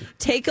go,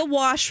 take a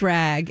wash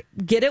rag,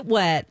 get it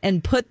wet,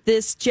 and put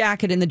this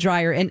jacket in the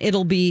dryer, and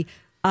it'll be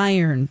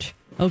ironed.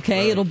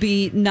 Okay, it'll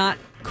be not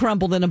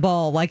crumbled in a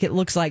ball like it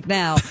looks like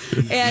now.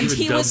 And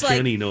he was like,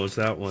 Kenny knows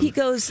that one. He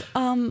goes,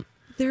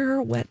 there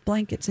are wet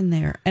blankets in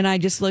there. And I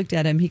just looked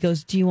at him. He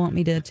goes, do you want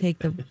me to take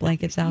the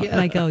blankets out?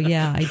 And I go,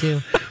 yeah, I do.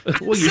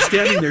 Well, you're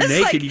standing there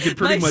naked. You can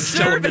pretty much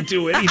tell him to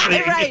do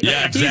anything. Right.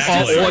 Yeah,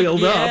 exactly. All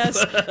oiled up.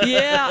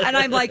 Yeah. And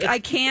I'm like, I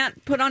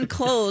can't put on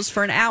clothes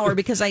for an hour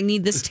because I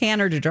need this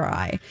tanner to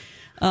dry.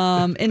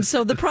 And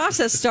so the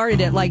process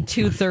started at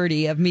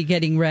 2:30 of me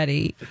getting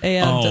ready.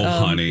 And,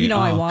 honey.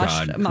 I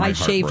washed, I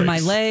shaved breaks. my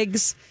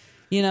legs.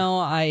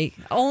 I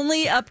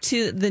only up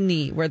to the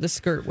knee where the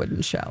skirt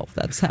wouldn't show.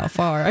 That's how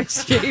far I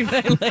shaved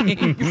my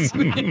legs.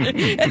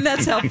 And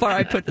that's how far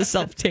I put the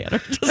self tanner.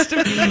 Just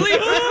to be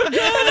clear.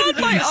 And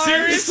on my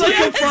arms. It's like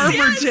a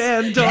farmer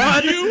tan,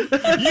 Dawn. You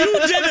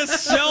did a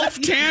self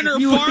tanner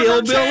you farmer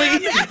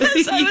hillbilly.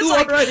 Yes, I was you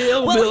like, are a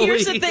hillbilly. well,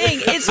 here's the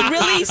thing. It's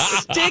really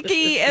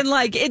sticky and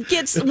it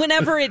gets,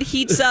 whenever it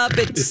heats up,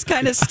 it just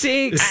kind of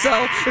stinks.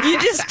 So you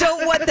just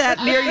don't want that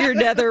near your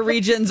nether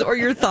regions or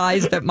your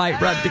thighs that might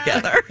rub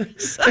together.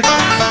 So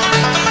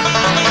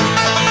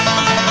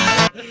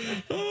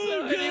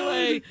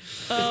anyway,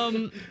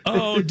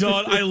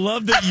 Dawn, I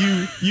love that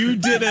you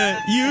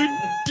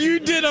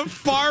did a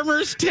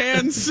farmer's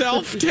tan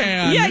self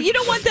tan. Yeah, you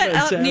don't want that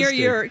up near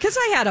your, because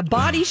I had a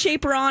body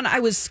shaper on.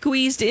 I was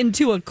squeezed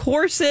into a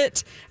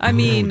corset. I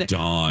mean,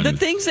 Dawn. The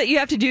things that you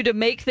have to do to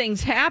make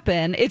things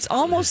happen. It's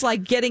almost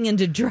like getting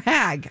into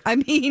drag. I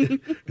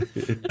mean,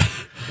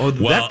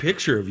 that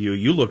picture of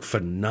you look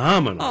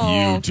phenomenal.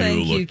 Oh, you do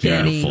thank look you,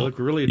 Kenny. You look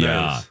really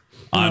nice.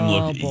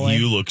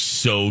 You look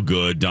so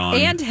good, Dawn.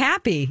 And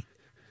happy.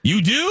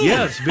 You do?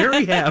 Yes,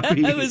 very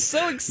happy. I was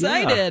so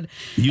excited.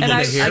 Yeah.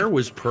 The hair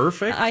was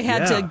perfect. I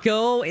had to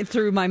go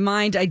through my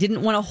mind. I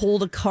didn't want to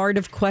hold a card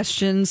of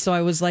questions, so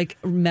I was like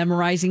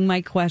memorizing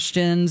my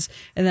questions,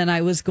 and then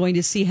I was going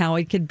to see how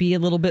I could be a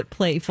little bit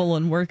playful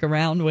and work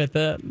around with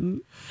it.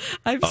 I'm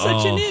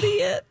such an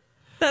idiot.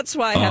 That's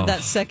why I have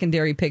that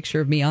secondary picture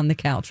of me on the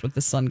couch with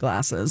the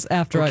sunglasses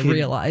after I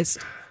realized.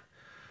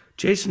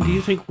 Jason, do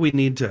you think we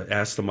need to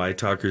ask the My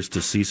Talkers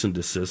to cease and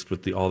desist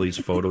with all these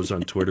photos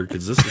on Twitter?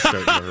 Because this is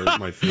starting to hurt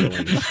my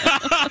feelings.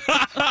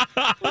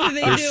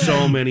 There's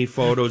so many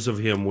photos of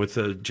him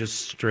with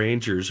just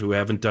strangers who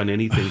haven't done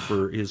anything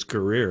for his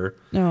career.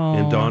 Oh.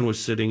 And Dawn was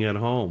sitting at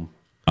home.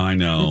 I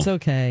know. It's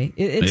okay.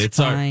 It's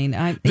fine.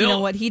 You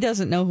know what? He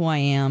doesn't know who I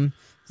am.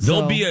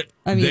 There'll be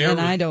and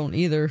I don't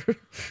either.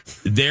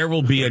 There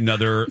will be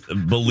another.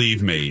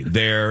 Believe me,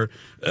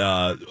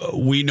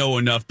 we know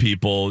enough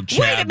people. Chad,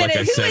 wait a minute, like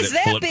I who said, is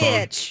that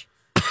bitch?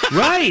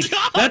 Right,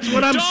 that's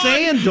what I'm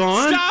saying,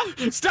 Dawn.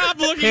 Stop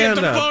looking at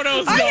the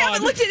photos. I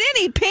haven't looked at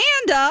any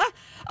Panda.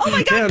 Oh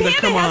my God,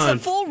 Panda has a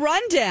full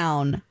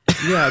rundown.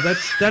 Yeah,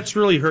 that's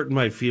really hurting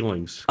my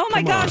feelings. Oh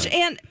my gosh,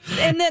 and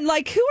then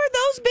like, who are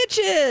those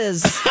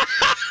bitches?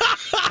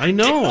 I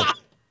know.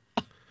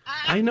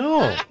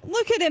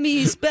 Look at him.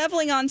 He's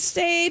beveling on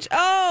stage.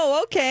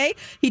 Oh, okay.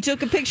 He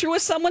took a picture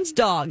with someone's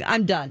dog.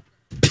 I'm done.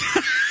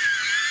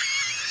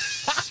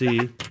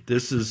 See,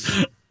 this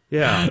is,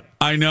 yeah.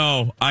 I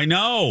know.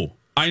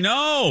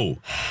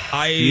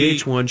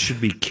 VH1 should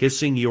be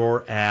kissing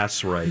your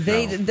ass right now.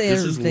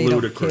 This is they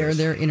ludicrous. don't care.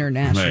 They're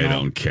international. They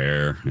don't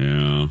care.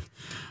 Yeah.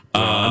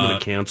 I'm going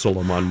to cancel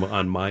them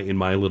in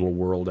my little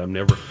world. I'm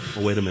never.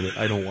 Oh, wait a minute.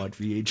 I don't watch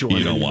VH1.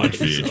 You don't watch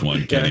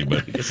VH1, Kenny,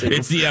 but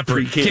it's the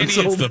effort. Kenny,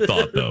 it's the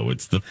thought, though.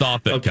 It's the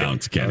thought that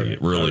counts, Kenny. Right.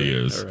 It really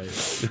is. All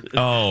right.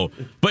 Oh,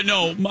 but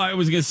no, I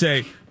was going to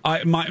say,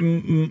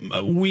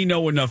 we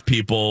know enough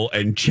people,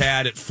 and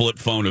Chad at Flip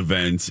Phone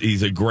Events,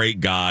 he's a great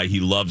guy. He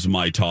loves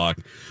My Talk.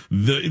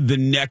 The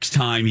next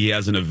time he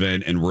has an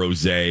event and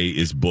Rosé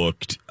is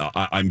booked,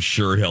 I'm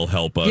sure he'll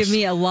help us. Give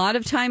me a lot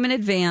of time in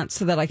advance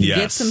so that I can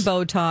get some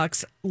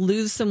Botox,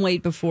 lose some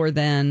weight before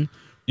then,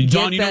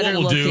 Dawn, get better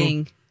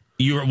looking.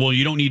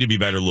 You don't need to be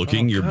better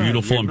looking. You're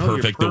beautiful and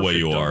perfect the way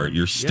you are.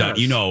 You're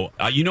stunning.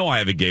 Yes. You know I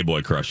have a gay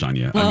boy crush on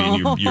you. I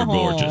mean, you're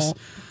gorgeous.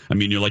 I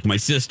mean, you're like my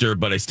sister,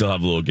 but I still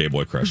have a little gay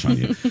boy crush on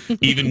you.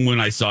 Even when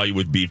I saw you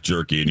with beef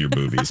jerky in your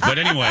boobies. But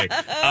anyway,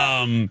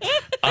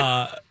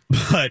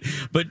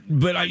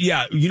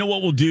 yeah, you know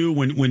what we'll do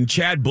when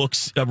Chad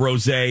books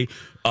Rosé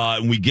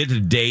and we get a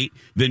date,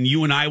 then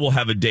you and I will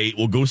have a date.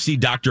 We'll go see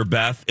Dr.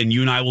 Beth, and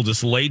you and I will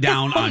just lay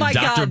down on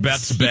Dr.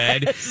 Beth's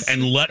bed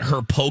and let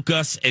her poke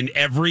us in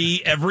every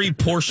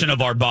portion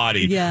of our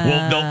body.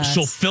 Yes.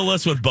 She'll fill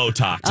us with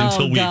Botox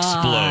until we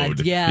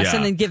explode. Yes,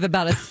 and then give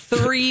about a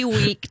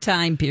 3-week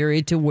time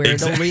period to where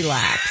it'll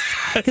relax.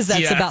 Because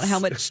that's about how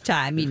much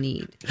time you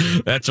need.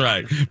 That's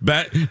right.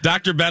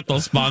 Dr. Beth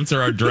will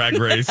sponsor our drag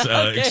race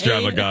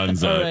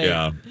extravaganza. Right.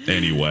 Yeah.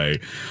 Anyway.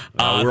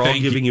 We're all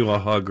giving you a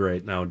hug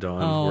right now,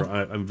 Dawn.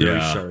 I'm very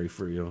sorry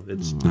for you.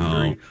 It's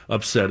very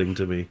upsetting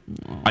to me.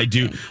 I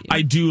do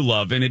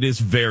love, and it is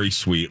very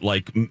sweet,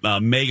 like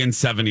Megan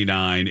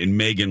 79 and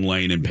Megan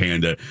Lane and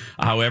Panda,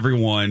 how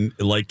everyone,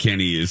 like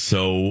Kenny, is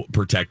so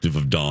protective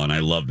of Dawn. I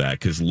love that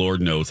because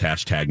Lord knows,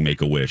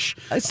 #Make-A-Wish.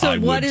 So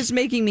what is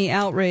making me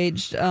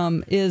outraged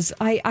is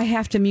I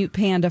have to mute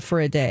Panda for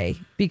a day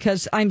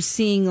because I'm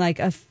seeing like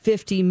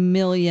 50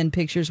 million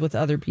pictures with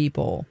other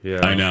people.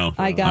 Yeah, I know.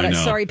 I got it.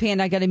 Sorry,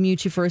 Panda. I got to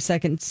mute you for a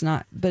second. It's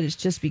not, but it's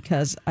just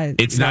because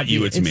It's not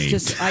you. It's me.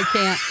 Just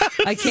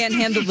I can't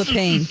handle the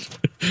pain.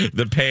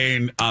 The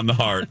pain on the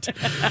heart.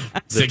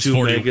 The two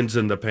Megans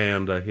and the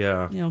Panda.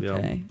 Yeah.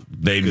 Okay.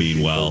 They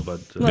mean well.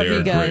 Love They're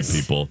you guys.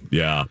 great people.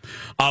 Yeah.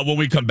 When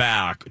we come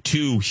back,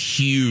 2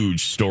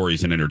 huge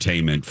stories in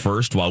entertainment.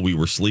 First, while we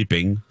were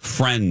sleeping,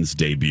 Friends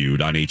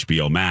debuted on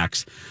HBO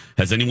Max.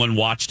 Has anyone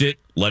watched it?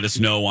 Let us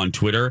know on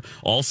Twitter.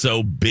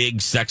 Also,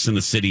 big Sex and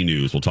the City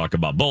news. We'll talk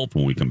about both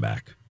when we come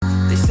back.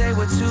 They say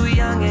we're too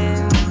young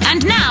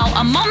and now,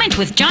 a moment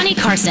with Johnny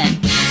Carson.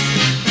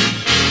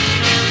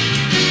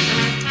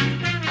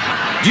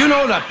 Do you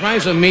know the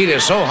price of meat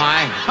is so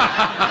high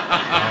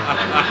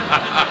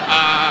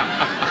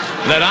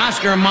that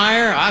Oscar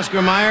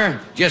Mayer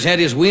just had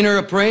his wiener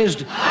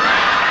appraised?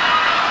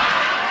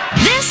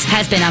 This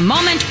has been a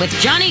moment with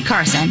Johnny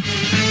Carson.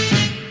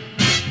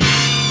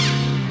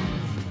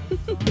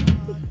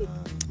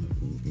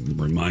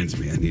 Reminds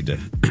me, I need to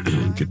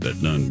get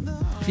that done.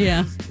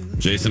 Yeah.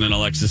 Jason and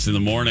Alexis in the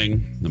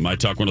morning, the My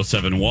Talk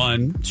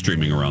 1071,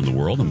 streaming around the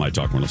world at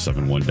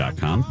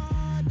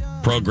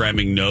MyTalk1071.com.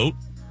 Programming note,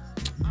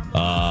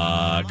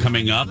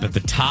 coming up at the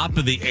top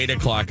of the 8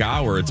 o'clock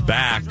hour, it's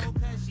back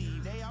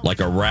like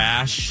a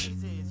rash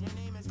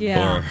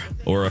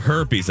or a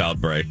herpes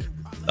outbreak.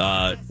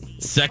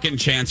 Second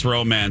Chance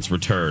Romance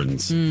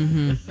returns.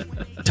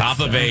 Mm-hmm.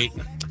 Top of 8.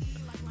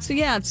 So,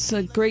 yeah, it's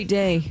a great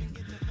day.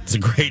 It's a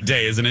great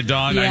day, isn't it,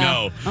 Dawn? Yeah. I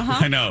know.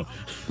 Uh-huh. I know.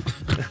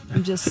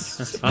 I'm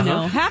just,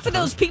 half of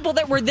those people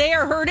that were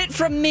there heard it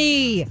from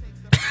me.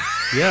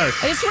 Yes.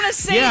 I just want to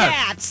say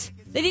that.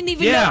 They didn't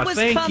even know it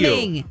was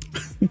coming.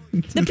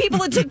 The people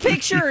that took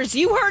pictures,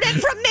 you heard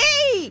it from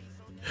me.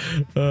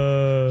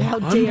 How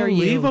dare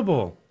you?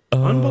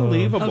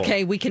 Unbelievable.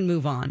 Okay, we can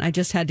move on. I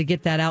just had to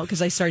get that out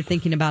because I started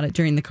thinking about it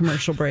during the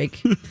commercial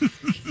break.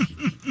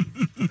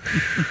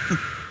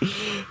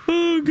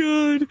 Oh,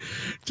 God.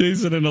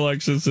 Jason and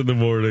Alexis in the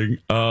morning.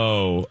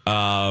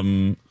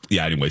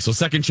 Yeah, anyway, so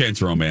Second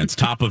Chance Romance,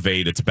 top of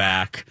 8, it's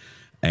back,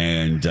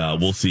 and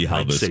we'll see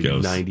how this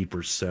goes.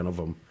 90% of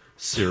them.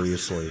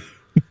 Seriously.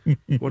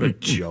 What a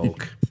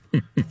joke.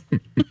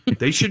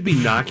 They should be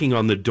knocking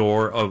on the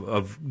door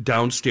of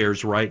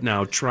downstairs right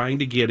now, trying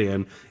to get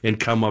in and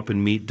come up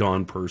and meet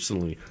Dawn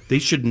personally. They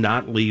should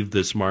not leave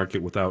this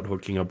market without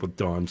hooking up with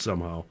Dawn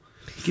somehow.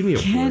 Give me a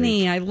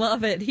Kenny, break. I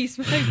love it. He's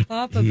my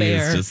Papa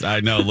Bear. I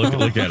know.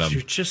 Look at him.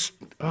 You're just,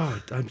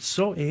 I'm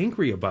so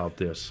angry about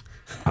this.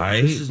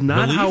 This is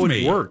not how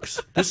it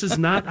works. This is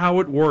not how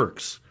it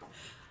works.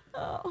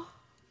 Oh.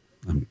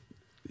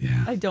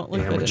 Yeah. I don't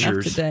look good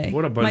enough today.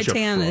 What a bunch My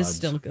tan of frauds. is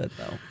still good,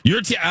 though.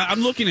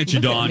 I'm looking at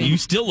you, Dawn. You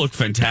still look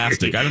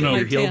fantastic. I don't know.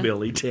 Your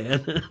hillbilly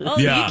tan. Oh,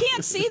 yeah. You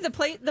can't see the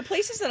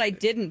places that I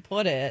didn't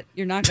put it.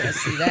 You're not going to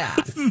see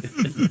that.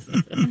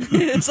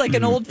 It's like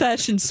an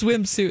old-fashioned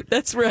swimsuit.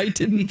 That's where I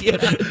didn't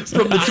put it.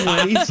 From the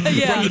 20s?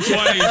 Yeah. From the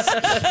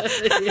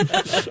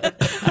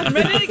 20s. I'm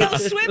ready to go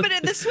swimming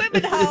in the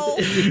swimming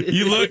hole.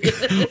 You look...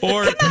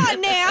 Come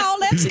on now.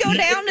 Let's go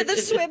down to the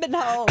swimming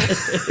hole.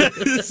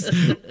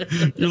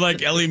 You're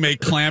like Ellie Mae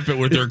Clampett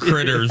with her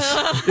critters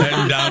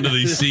heading down to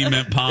the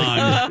cement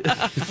pond.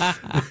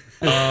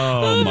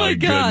 Oh my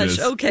gosh. goodness.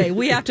 Okay,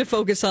 we have to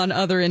focus on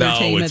other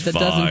entertainment that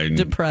doesn't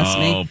depress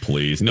me. Oh,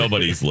 please.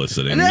 Nobody's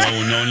listening.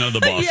 None of the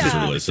bosses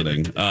are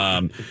listening.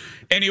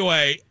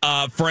 Anyway,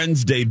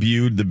 Friends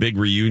debuted the big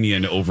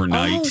reunion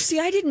overnight. Oh, see,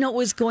 I didn't know it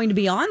was going to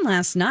be on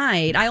last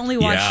night. I only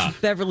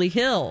watched Beverly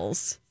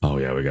Hills. Oh,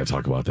 yeah, we got to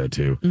talk about that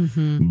too.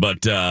 Mm-hmm.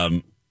 But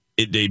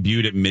it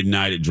debuted at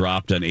midnight. It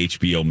dropped on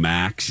HBO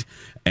Max.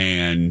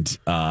 And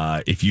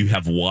if you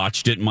have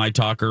watched it, My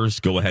Talkers,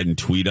 go ahead and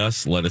tweet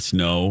us. Let us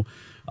know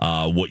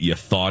what you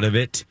thought of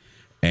it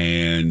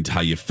and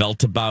how you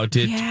felt about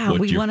it. Yeah,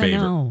 we want to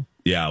know.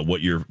 Yeah,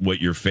 what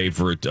your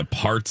favorite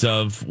parts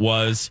of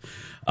was.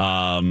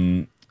 Let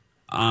me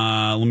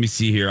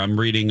see here. I'm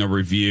reading a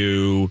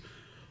review.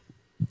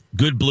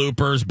 Good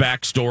bloopers,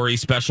 backstory,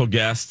 special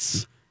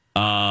guests,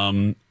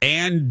 and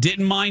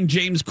didn't mind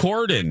James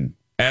Corden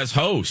as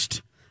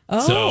host.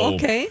 Oh,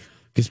 okay.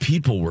 Because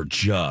people were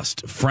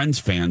Friends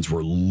fans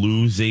were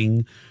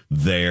losing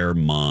their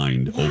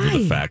mind over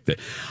the fact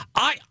that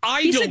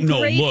He's don't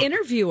know. He's a great Look,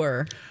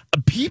 interviewer.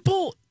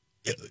 People,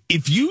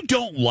 if you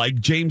don't like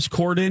James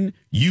Corden,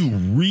 you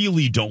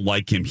really don't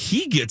like him.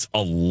 He gets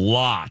a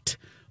lot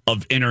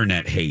of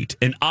internet hate,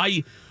 and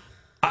I've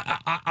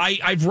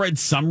read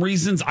some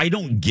reasons. I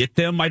don't get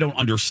them. I don't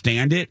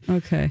understand it.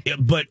 Okay.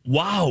 But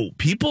wow,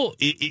 people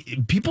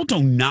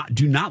do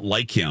not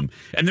like him.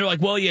 And they're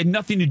like, well, he had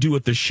nothing to do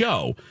with the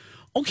show.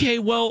 Okay,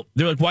 well,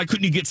 they're like, why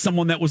couldn't you get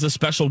someone that was a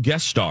special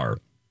guest star?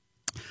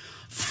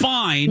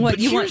 Fine. What, but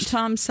you want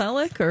Tom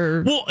Selleck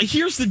or? Well,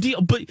 here's the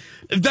deal. But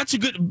that's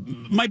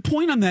my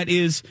point on that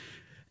is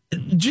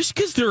just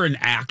because they're an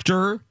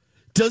actor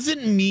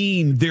doesn't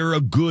mean they're a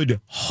good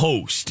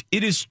host.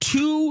 It is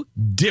two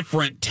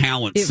different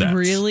talent sets. It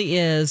really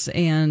is.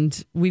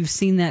 And we've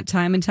seen that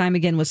time and time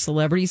again with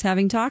celebrities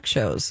having talk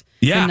shows.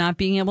 Yeah. And not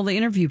being able to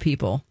interview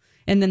people.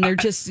 And then they're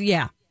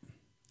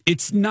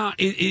It's not,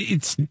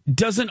 it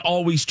doesn't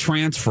always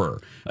transfer.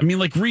 I mean,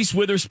 like Reese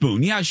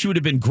Witherspoon. Yeah, she would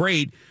have been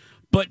great.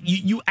 But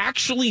you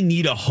actually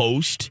need a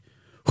host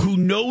who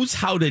knows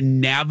how to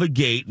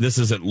navigate, this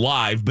isn't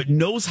live, but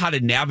knows how to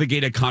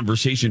navigate a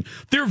conversation.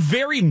 They're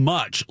very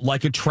much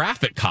like a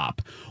traffic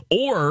cop,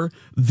 or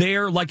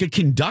they're like a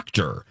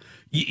conductor.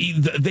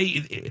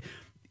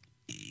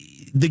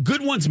 The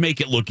good ones make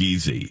it look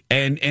easy,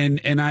 and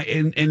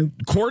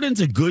Corden's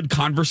a good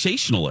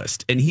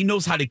conversationalist, and he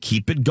knows how to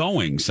keep it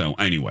going. So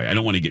anyway, I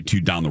don't want to get too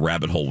down the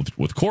rabbit hole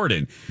with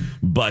Corden,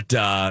 but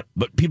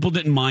people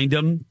didn't mind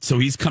him, so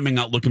he's coming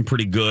out looking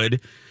pretty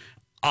good.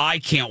 I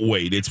can't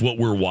wait. It's what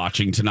we're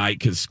watching tonight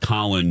because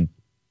Colin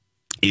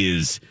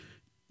is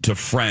to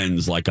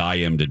Friends like I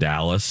am to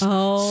Dallas.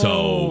 Oh,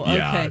 so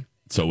yeah. Okay.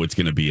 So it's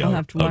going to be I'll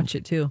have to watch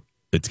it too.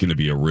 It's going to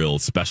be a real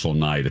special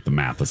night at the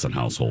Matheson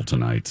household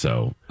tonight.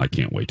 So I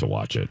can't wait to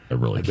watch it. I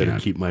better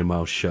keep my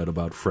mouth shut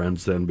about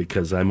Friends then,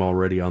 because I'm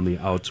already on the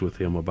outs with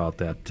him about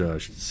that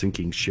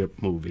sinking ship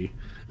movie.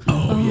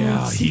 Oh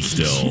yeah, he's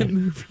still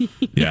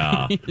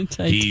yeah.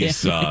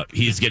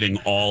 He's getting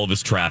all of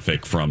his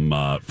traffic from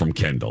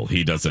Kendall.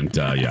 He doesn't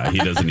he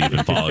doesn't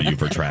even follow you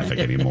for traffic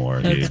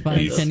anymore. That's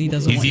fine. Kenny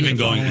doesn't. He's even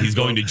going. He's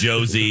going to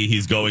Josie.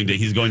 He's going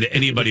to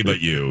anybody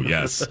but you.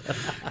 Yes,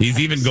 he's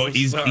even going.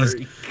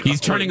 He's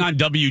turning on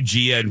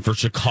WGN for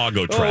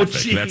Chicago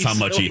traffic. Geez. That's how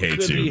much he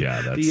hates you.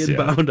 Yeah, that's the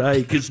inbound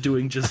Ike is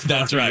doing just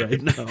that's fine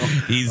right now.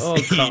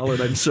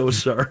 Colin, I'm so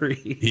sorry.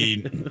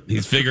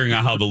 He's figuring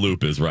out how the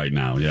loop is right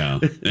now. Yeah.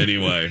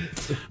 Anyway,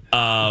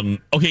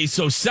 okay.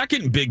 So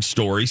second big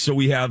story. So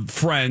we have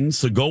Friends.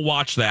 So go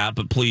watch that,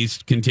 but please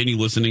continue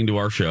listening to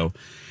our show.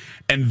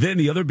 And then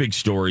the other big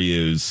story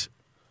is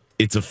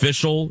it's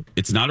official.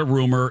 It's not a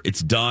rumor.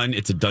 It's done.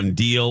 It's a done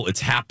deal.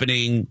 It's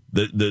happening.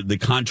 The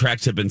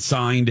contracts have been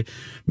signed.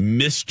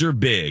 Mr.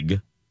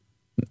 Big,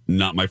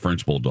 not my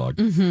French Bulldog,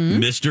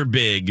 Mr.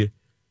 Big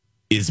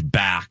is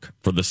back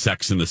for the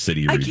Sex and the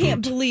City reboot. I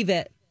can't believe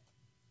it.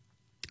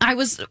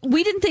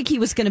 We didn't think he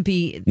was going to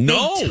be.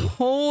 No. They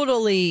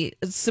totally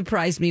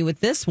surprised me with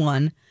this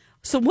one.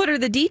 So what are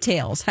the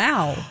details?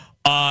 How?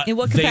 In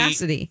what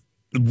capacity?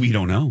 We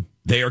don't know.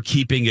 They are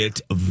keeping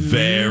it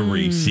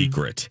very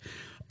secret.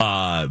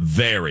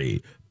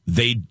 Very.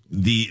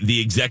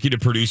 The executive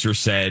producer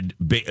said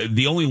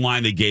the only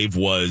line they gave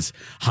was,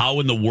 "How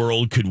in the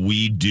world could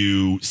we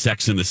do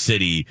Sex and the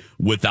City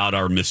without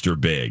our Mr.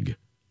 Big?"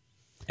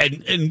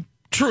 And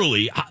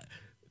truly,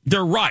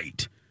 they're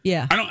right.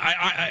 Yeah.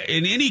 I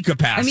in any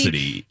capacity. I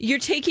mean, you're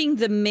taking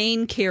the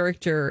main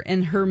character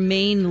and her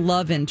main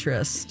love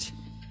interest.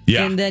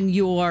 Yeah. And then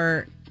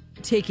you're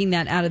taking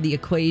that out of the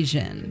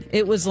equation.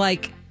 It was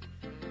like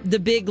the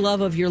big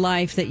love of your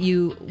life that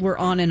you were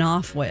on and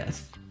off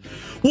with.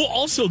 Well,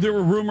 also, there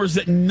were rumors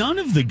that none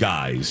of the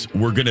guys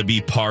were going to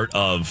be part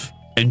of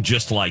And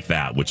Just Like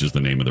That, which is the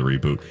name of the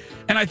reboot.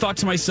 And I thought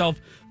to myself,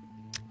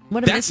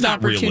 what a missed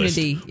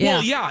opportunity. Yeah.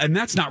 Well, yeah, and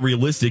that's not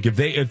realistic.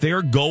 If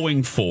they're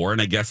going for,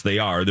 and I guess they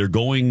are, they're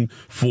going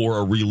for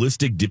a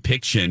realistic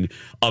depiction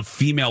of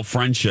female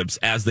friendships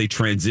as they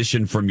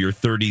transition from your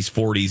 30s,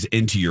 40s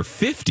into your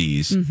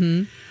 50s.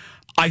 Mm-hmm.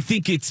 I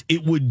think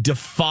it would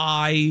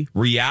defy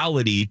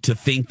reality to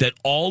think that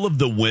all of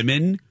the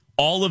women,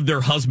 all of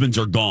their husbands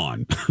are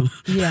gone.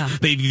 Yeah.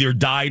 They've either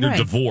died or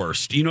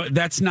divorced. You know,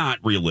 that's not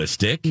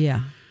realistic.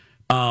 Yeah.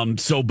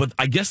 But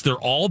I guess they're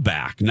all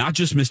back, not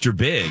just Mr.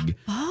 Big,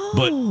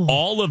 but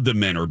all of the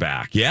men are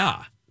back.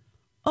 Yeah.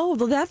 Oh,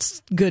 well,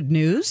 that's good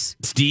news.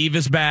 Steve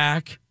is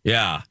back.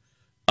 Yeah.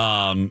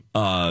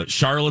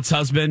 Charlotte's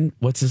husband,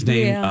 what's his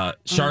name? Yeah.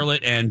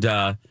 Charlotte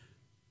and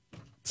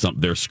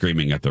they're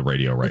screaming at the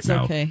radio right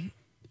now. Okay.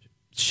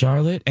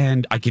 Charlotte,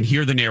 and I can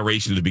hear the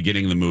narration at the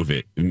beginning of the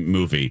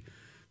movie.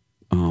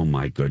 Oh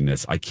my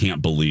goodness. I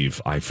can't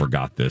believe I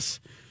forgot this.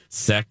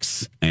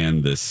 Sex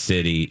and the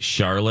City,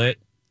 Charlotte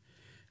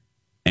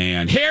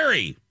and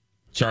Harry.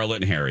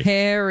 Charlotte and Harry.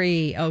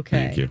 Harry,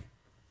 okay. Thank you.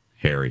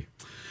 Harry.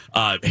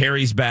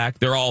 Harry's back.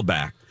 They're all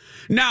back.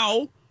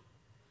 Now,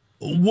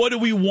 what do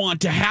we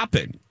want to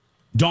happen?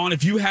 Dawn,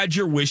 if you had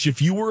your wish,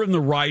 if you were in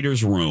the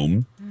writer's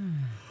room,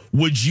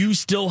 would you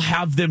still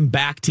have them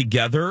back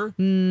together?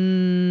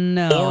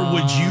 No. Or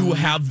would you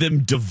have them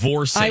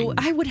divorcing?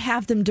 I would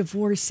have them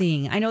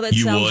divorcing. I know that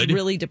sounds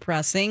really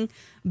depressing,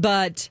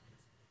 but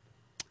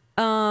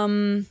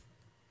and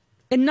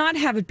not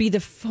have it be the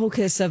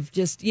focus of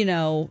just,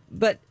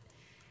 but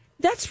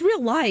that's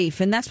real life.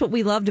 And that's what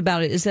we loved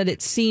about it, is that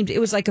it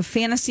was like a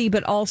fantasy,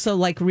 but also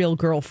like real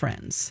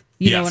girlfriends.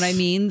 You know what I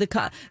mean?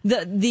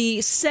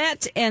 The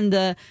set and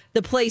the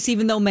place,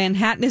 even though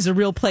Manhattan is a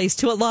real place,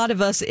 to a lot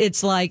of us,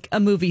 it's like a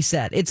movie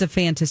set. It's a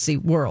fantasy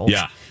world.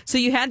 Yeah. So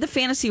you had the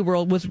fantasy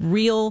world with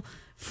real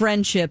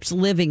friendships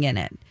living in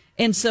it.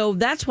 And so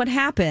that's what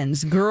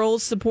happens.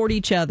 Girls support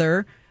each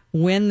other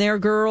when their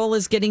girl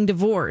is getting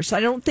divorced.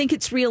 I don't think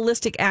it's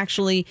realistic,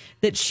 actually,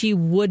 that she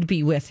would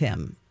be with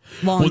him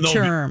long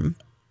term.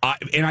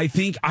 And I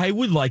think I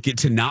would like it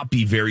to not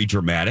be very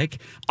dramatic.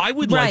 I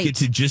would like it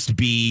to just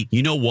be,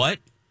 you know what?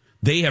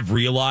 They have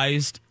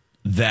realized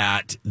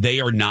that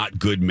they are not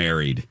good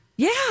married.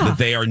 Yeah. That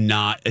they are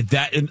not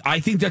that. And I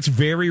think that's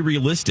very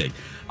realistic.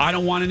 I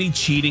don't want any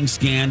cheating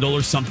scandal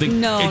or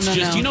something. It's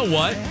just, you know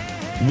what?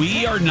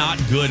 We are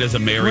not good as a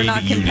married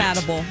unit. We're not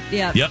compatible.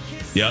 Yeah.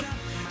 Yep.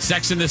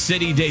 Sex and the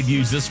City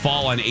debuts this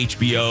fall on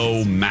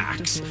HBO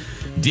Max.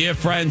 Dear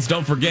friends,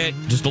 don't forget,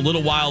 just a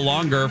little while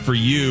longer for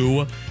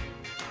you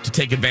to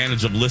take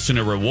advantage of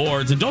listener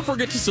rewards. And don't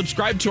forget to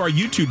subscribe to our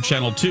YouTube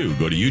channel, too.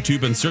 Go to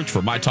YouTube and search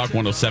for My Talk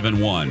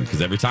 1071,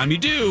 because every time you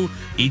do,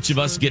 each of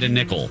us get a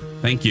nickel.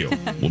 Thank you.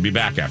 We'll be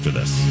back after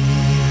this.